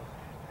yeah, I know.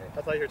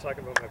 I thought you were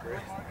talking about my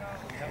brace.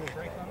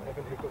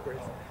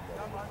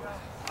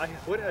 I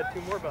would have had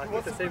two more, but I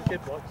think the same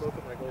kid blocked both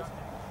of my goals.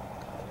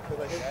 Because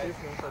I hit two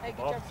from inside the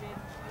ball.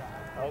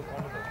 I was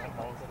one of the 10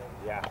 balls that I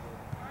Yeah.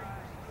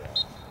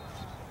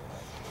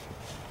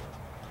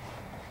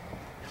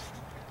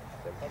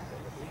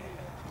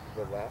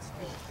 The last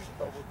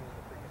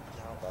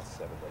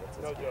 7 minutes.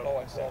 No joke. Oh,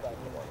 I saw that.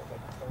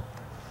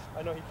 I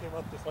know he came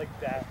up just like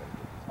that.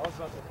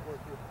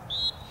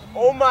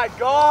 Oh my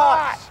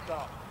gosh!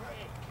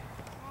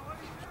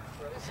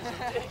 This is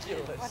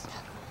ridiculous.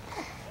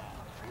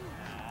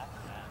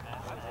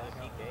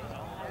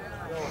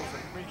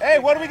 Hey,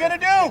 what are we gonna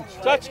do?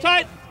 Touch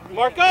tight.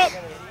 Mark up.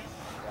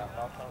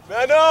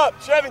 Man up!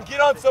 Trevin,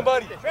 get on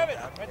somebody! Trevin,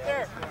 right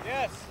there.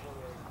 Yes.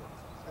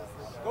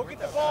 Go get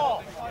the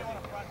ball.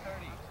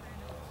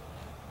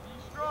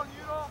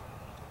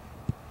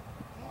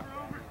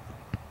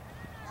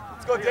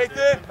 Let's go,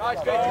 Dathan! Nice,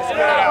 Let's get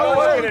it out.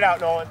 Let's get it out,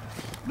 Nolan.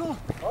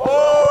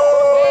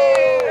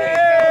 Oh!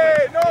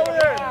 Hey,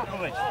 Nolan!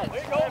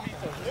 There you go.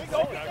 There you go.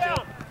 Get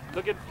down.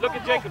 Look at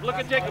Jacob. Look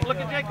at Jacob. Look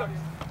at Jacob.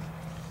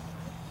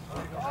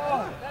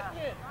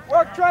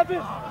 Work,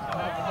 Trevin!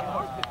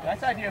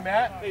 Nice idea,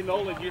 Matt. Hey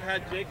Nolan, you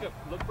had Jacob.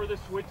 Look for the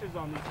switches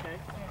on these, okay?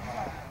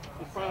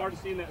 It's probably hard to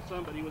see in that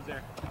sun, but he was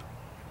there.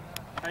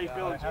 How you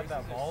feeling? I had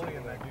that volley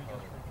and that dude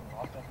just freaking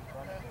walked up in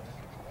front of me.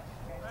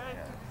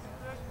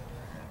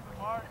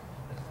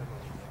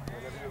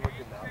 Whenever you're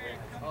looking that way.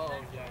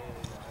 Oh, yeah.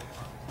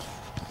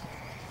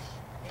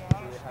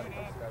 You have those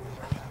guys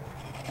right now.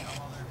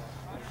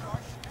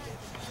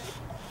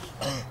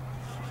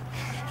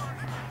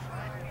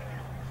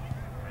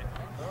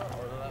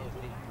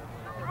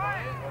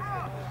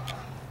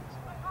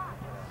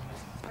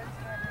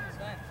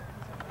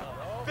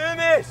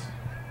 Finish!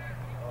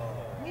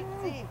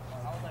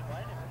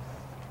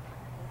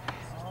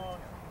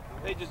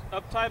 Hey, just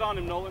up tight on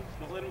him, Nolan.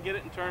 Don't let him get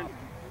it and turn.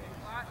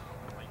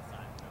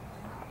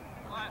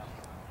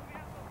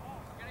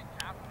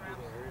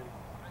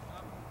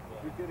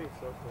 You're getting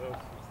so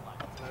close.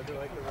 And I do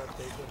like the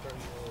rotation from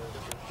your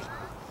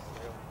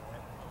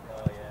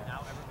Oh, yeah. Now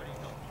everybody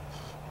knows.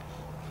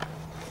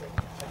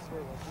 I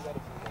swear, once you got a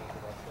few minutes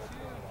of that stuff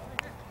going on.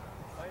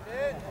 Find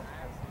it.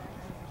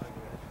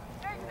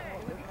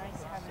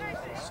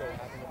 So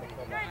happy with the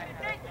club.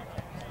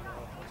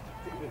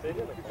 They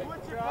did a couple.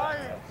 What's your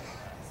fire?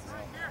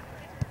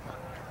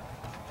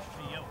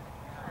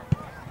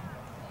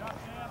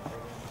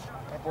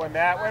 My boy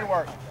Matt, way to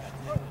work.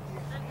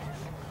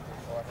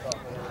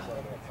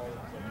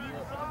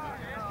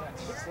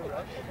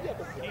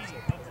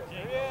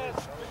 Yes.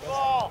 Good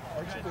ball.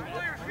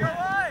 You're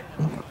alive.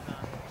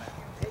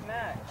 Hey,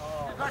 Matt.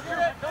 Don't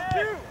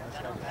do.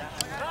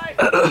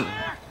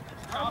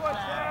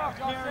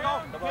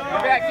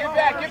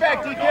 Get back,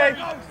 DK.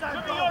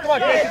 Come on,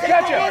 Jason,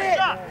 catch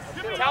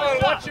him. Talon,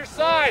 watch your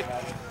side.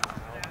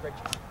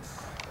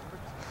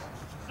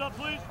 What's up,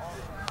 please?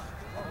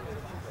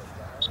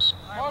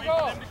 Wait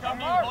for them to come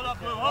to you. Hold up,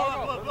 Blue.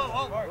 Hold up, Blue.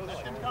 Hold. Let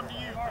them come to you.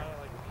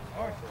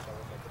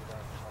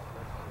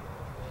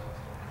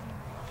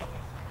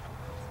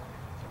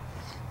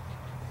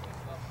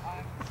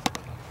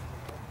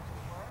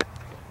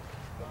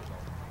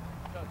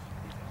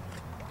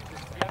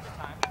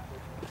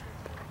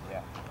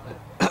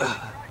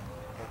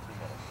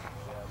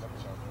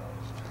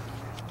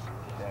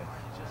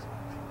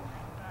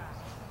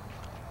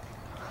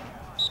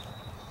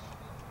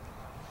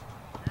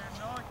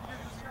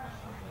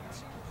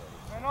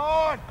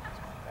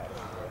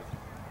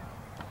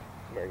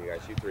 There you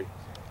guys, you three.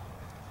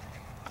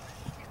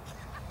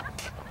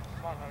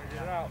 Come on, honey,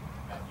 get it out.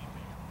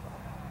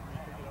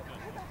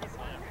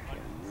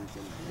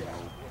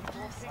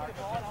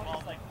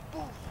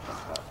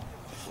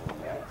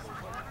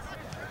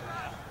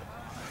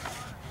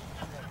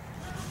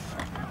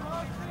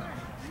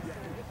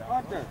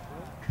 Partner.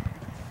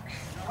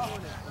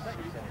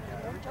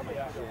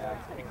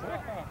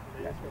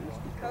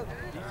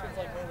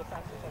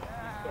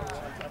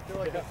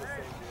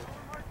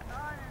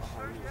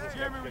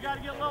 Jeremy, we got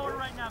to get lower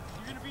right now because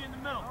you're going to be in the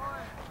middle.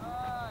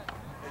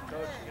 Hey,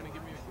 Coach, you're going to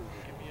give me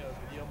a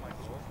video of my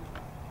goals?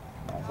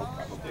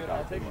 Dude,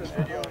 I'll take the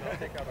video and I'll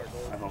take out our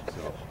goals. I hope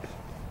so.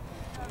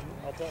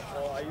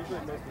 Well, I usually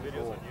post the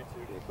videos on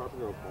YouTube.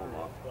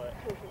 But,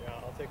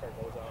 yeah, I'll take our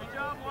goals out. Good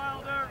job,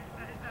 Wilder.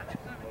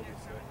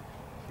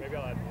 Maybe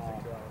I'll add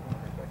music to it.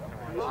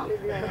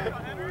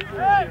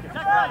 Hey,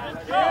 check right,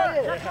 just go.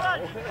 Check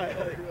right.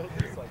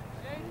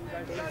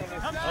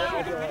 Come on.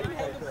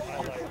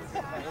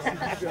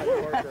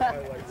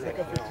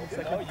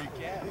 Oh, you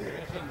can.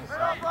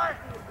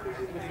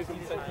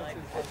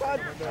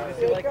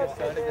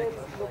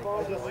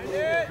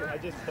 I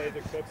just played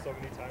the clip so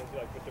many times,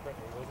 like with different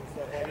angles and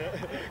stuff on it.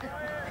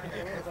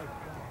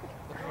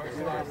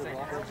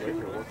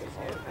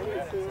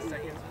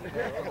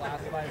 The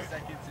last 5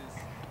 seconds is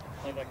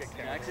Like a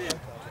camera. actually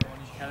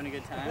having a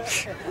good time.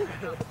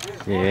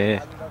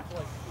 Yeah.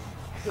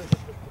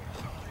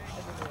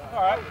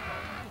 All right.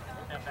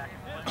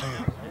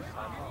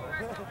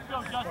 Go,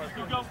 Justin.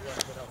 You go.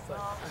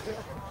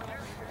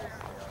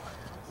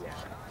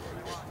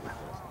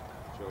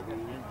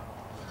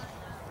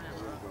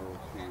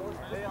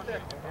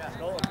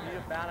 Nolan, you need a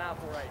bad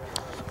apple right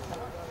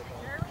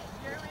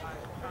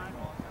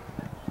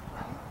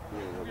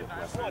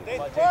Come on,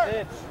 Nathan.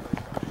 First.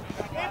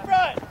 In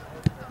front.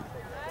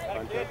 Got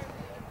a kid.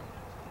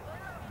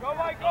 Go,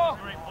 Michael.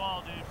 Great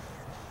ball, dude.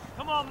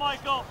 Come on,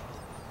 Michael.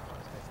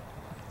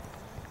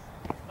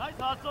 Nice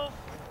hustle.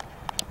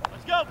 Let's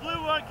Let's go, Blue.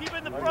 We want to keep it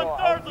in the front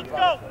third. Let's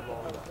go.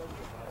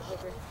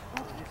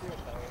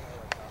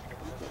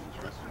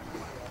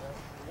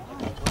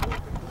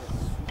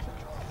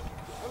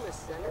 I'm a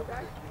center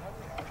back.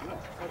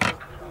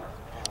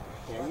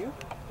 Can you?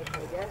 I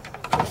guess.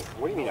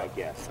 What do you mean, I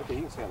guess? Okay,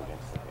 you can stay on the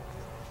bench. Okay.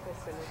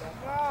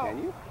 Can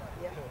you?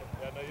 Yeah.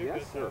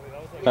 Yes, sir.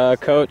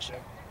 Coach,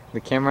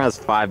 the camera has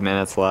 5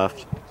 minutes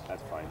left.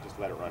 That's fine. Just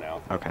let it run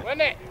out. Okay.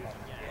 Win it.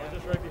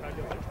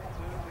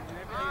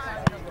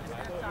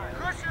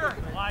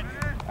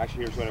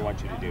 Actually, here's what I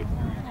want you to do.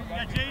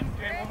 Yeah, Jaden.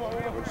 I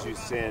want you to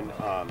send,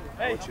 I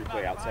want you to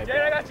play outside Jay,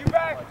 I back. got you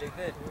back.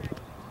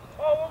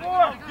 Oh, one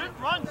more. Good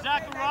run,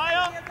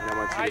 Zachariah. And I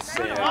want you to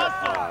send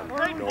Awesome.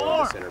 Great Noel four.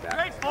 the center back.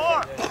 Great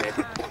four. Okay?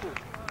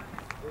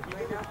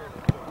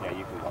 Yeah,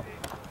 you can go.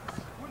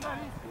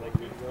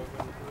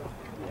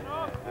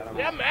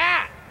 Yeah,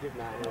 Matt. Yeah,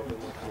 we'll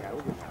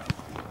give Matt.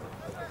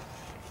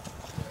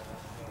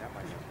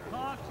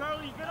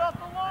 Charlie, get off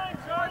the line,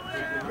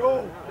 Charlie.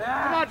 Go.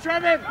 Come on,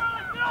 Trevin.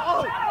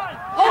 Oh.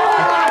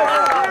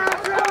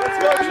 Let's go,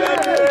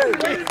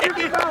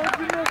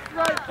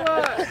 Right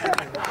foot.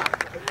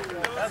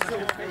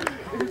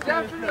 He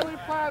definitely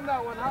planned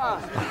that one, huh?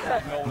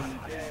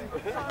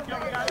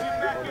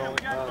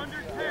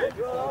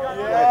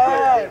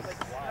 Yes.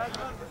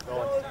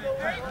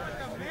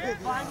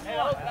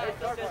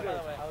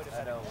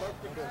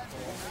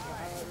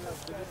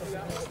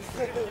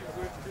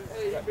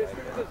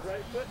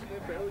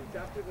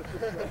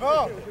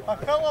 Oh, I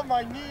fell on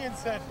my knee and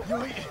said, That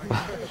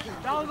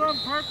was on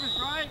purpose,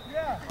 right?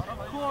 yeah. Of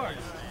course.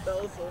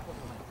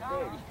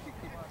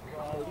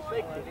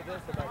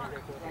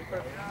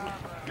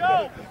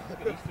 Go!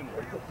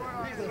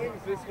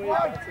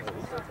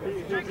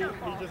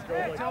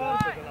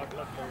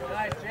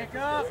 Nice,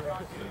 Jacob.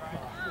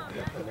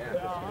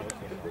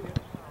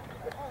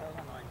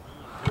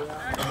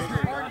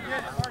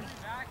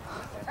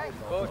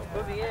 Coach,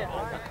 put me in.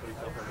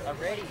 I'm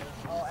ready.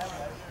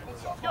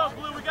 Let's go,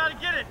 Blue. We gotta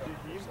get it.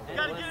 We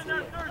gotta get in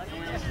there third. So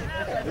we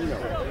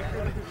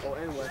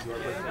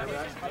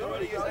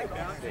can get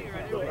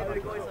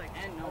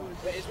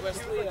Is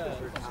Wesley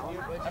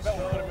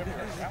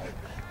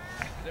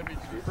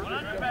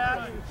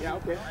Yeah,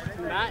 okay.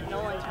 Matt,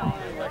 no one telling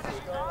me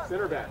Wesley.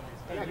 Center back.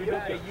 You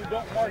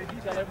don't mark, you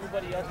tell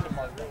everybody else to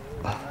mark them.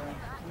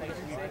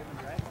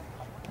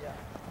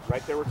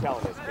 Right there, we're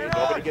telling us. Okay,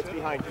 nobody gets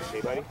behind you.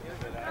 Okay, buddy.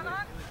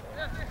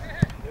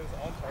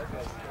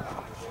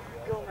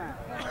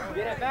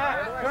 Get it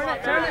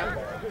back. Turn it.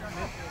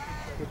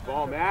 Good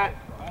ball, Matt.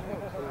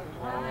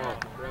 Oh,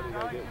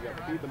 brother, you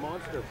gotta feed the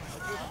monster.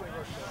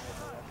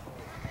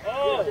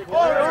 Oh,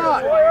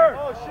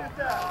 shoot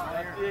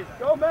that.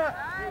 Go, Matt.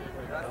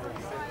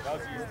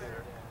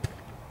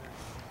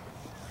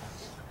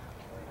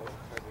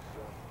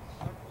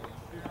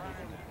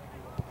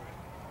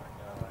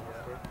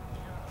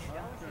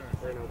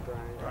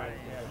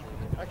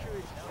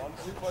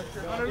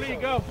 Hunter Lee,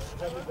 go.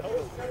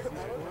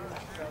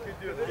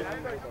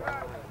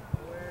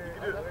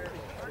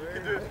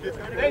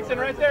 Dayton,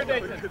 right there,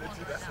 Dayton.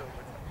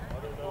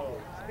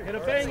 Hit a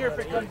banger if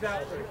it comes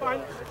out. You're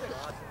fine.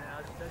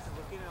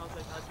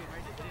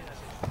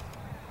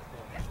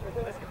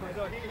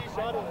 He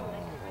shot it.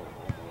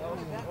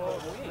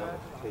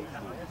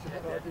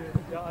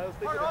 Yeah, I was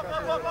thinking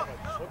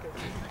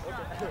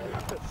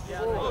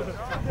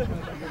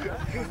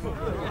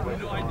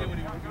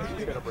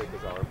He's gonna break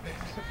his arm.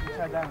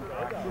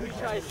 We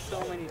tried so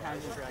many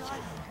times in practice.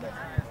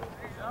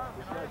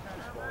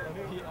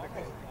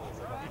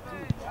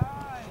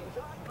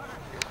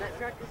 That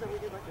practice that we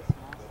did like a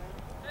small side.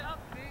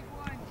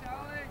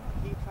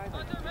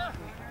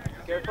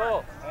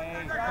 Careful.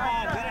 Hey, come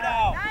on, get it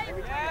out.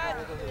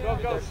 Go.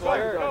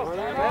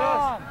 Come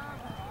on.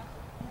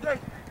 There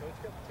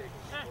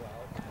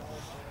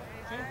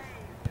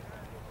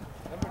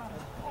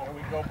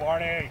we go,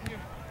 Barney.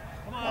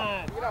 Come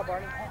on. Get out,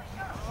 Barney.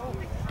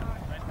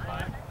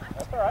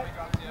 That's all right.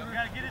 We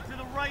got to get it to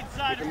the right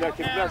side. Keep him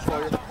there,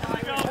 Sawyer.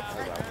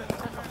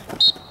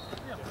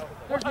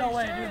 There's no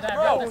way to do that.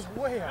 That was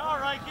way out. All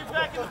right, get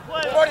back in the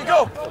play. Barney,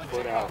 go.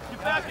 Foot out.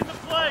 Get back in the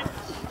play.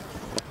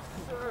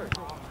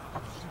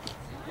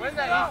 Win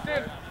that,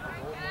 Easton.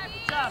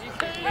 Good job,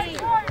 Easton.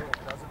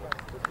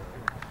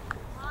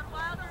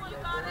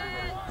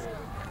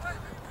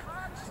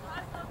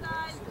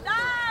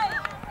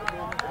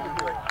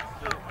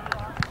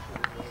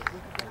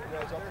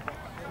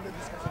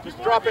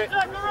 Just drop it.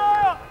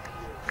 Zachariah!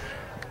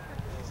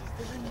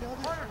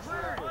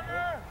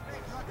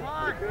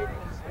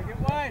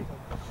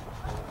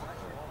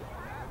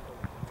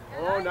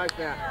 Oh, nice,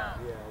 Matt.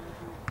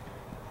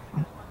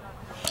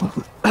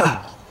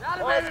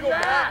 Let's go,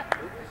 Matt.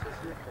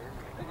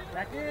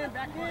 Back in,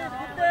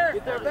 get there.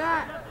 Get there,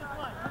 back.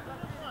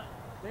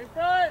 Stay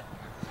front.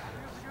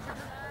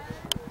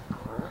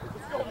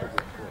 Go,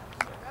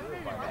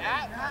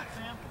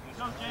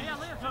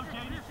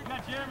 Jaden. You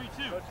got Jeremy,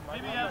 too.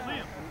 Maybe have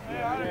Liam.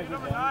 Yeah,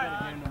 number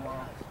 9.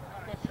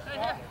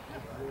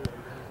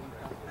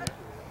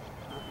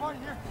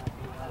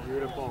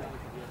 Beautiful.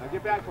 Now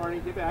get back, Barney.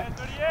 Get back.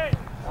 38.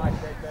 Nice,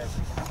 Greg.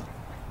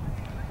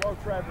 Go,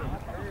 Trevor.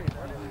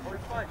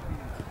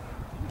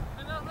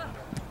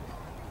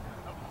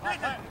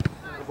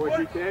 Good boy,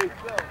 GK.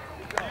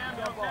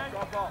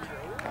 Drop ball.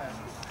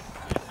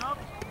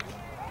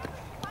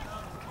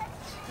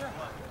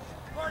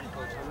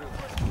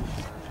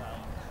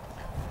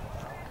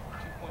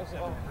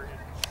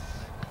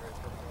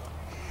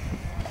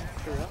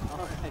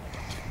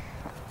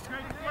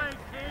 Great play,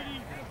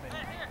 Katie.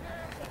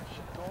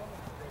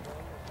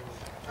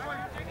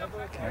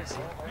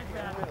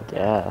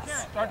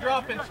 Yes. Start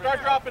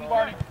dropping,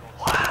 Barney.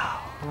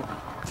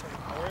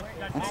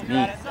 That's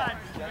neat.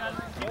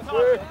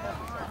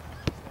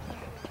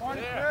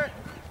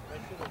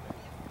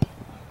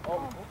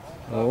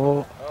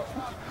 Oh.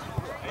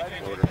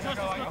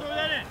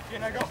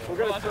 We're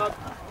going to sub.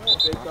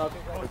 Big sub.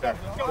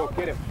 Go,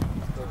 get him.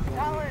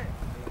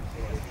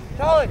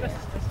 Tally!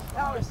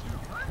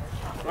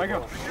 Right, go.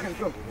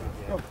 Go.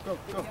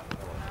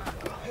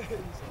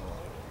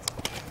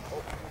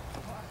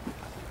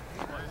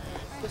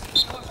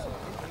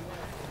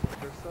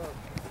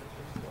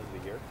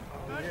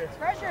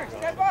 Pressure,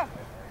 step up.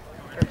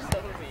 It's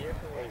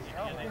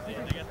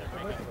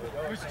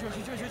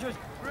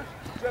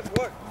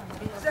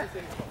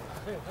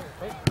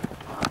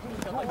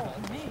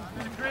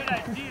a great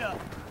idea.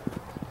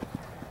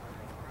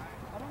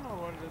 I don't know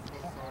what it is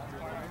about soccer.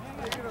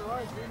 Take it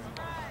right,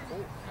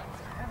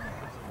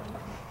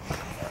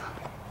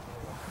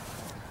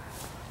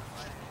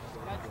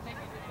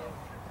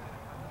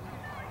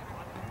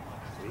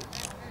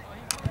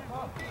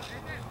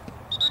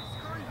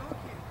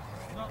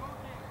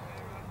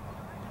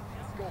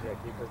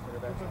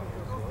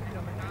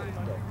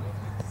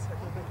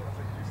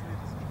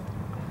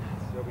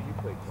 No, but you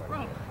played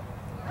twice.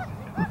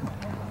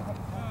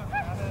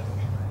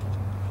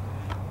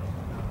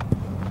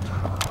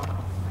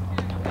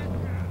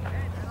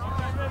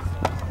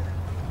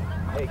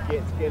 Hey,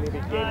 it's going to be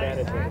game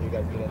management when you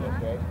guys get in,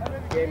 okay?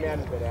 Game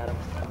management, Adam.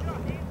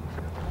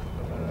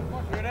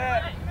 Good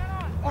at.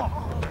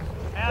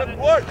 Good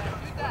work.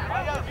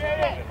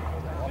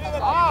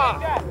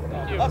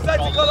 Offside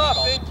to cut off,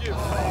 thank you.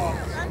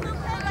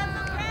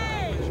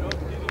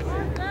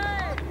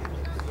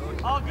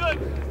 All good.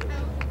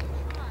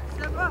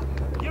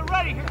 Get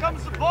ready. Here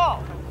comes the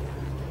ball.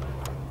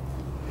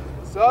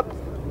 Sub.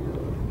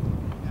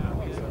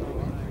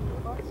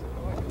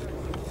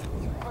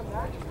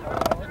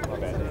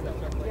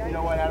 You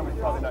know what, Adam? We're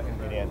probably not going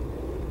to get in. I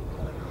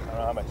don't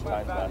know how much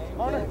time's left.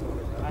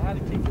 I had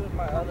to kick it with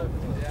my other.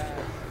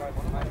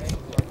 My main.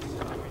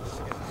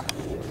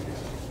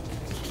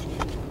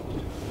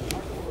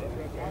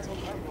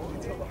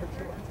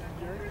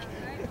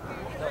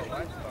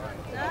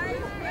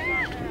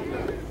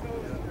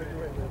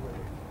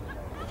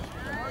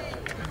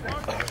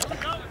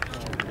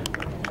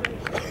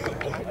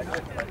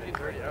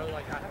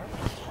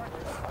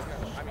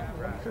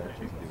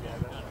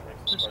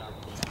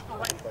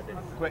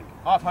 Quick,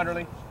 off,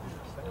 Hunterly.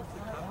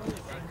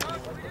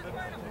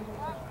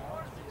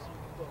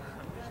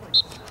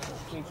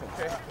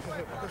 Okay.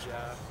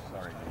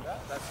 Sorry, dude.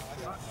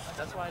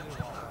 That's why I didn't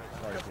want to.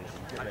 Sorry, Jason.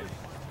 Get ready.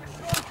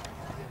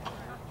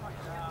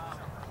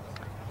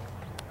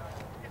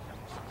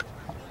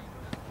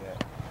 Yeah.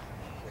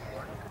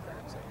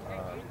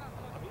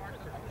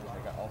 I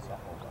got all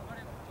softball.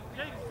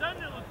 Jake, send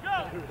it. Let's go.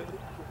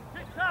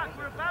 Tick-tock.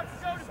 We're about to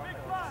go to big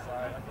five.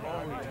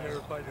 I'm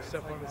terrified to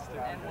step on the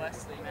stick. And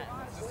Wesley, man,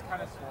 it's just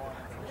kind of swollen.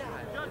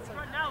 Just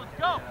right now. Let's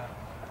go.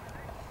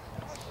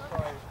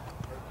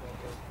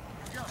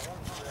 Get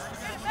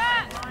it,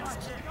 Matt.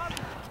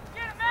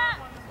 Get it, Matt.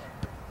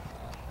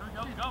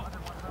 Go.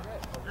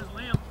 There's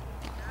Liam.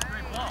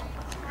 Great ball.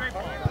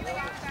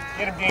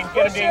 Get him, Dean.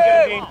 Get him,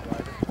 Dean.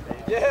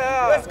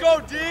 Yeah! Let's go,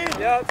 Dean!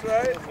 Yeah, that's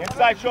right.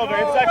 Inside shoulder,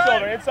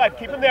 inside.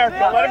 Keep him there.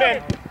 Don't let him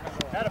in.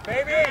 Got a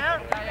baby!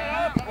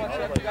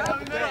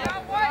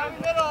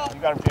 You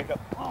got him, Jacob.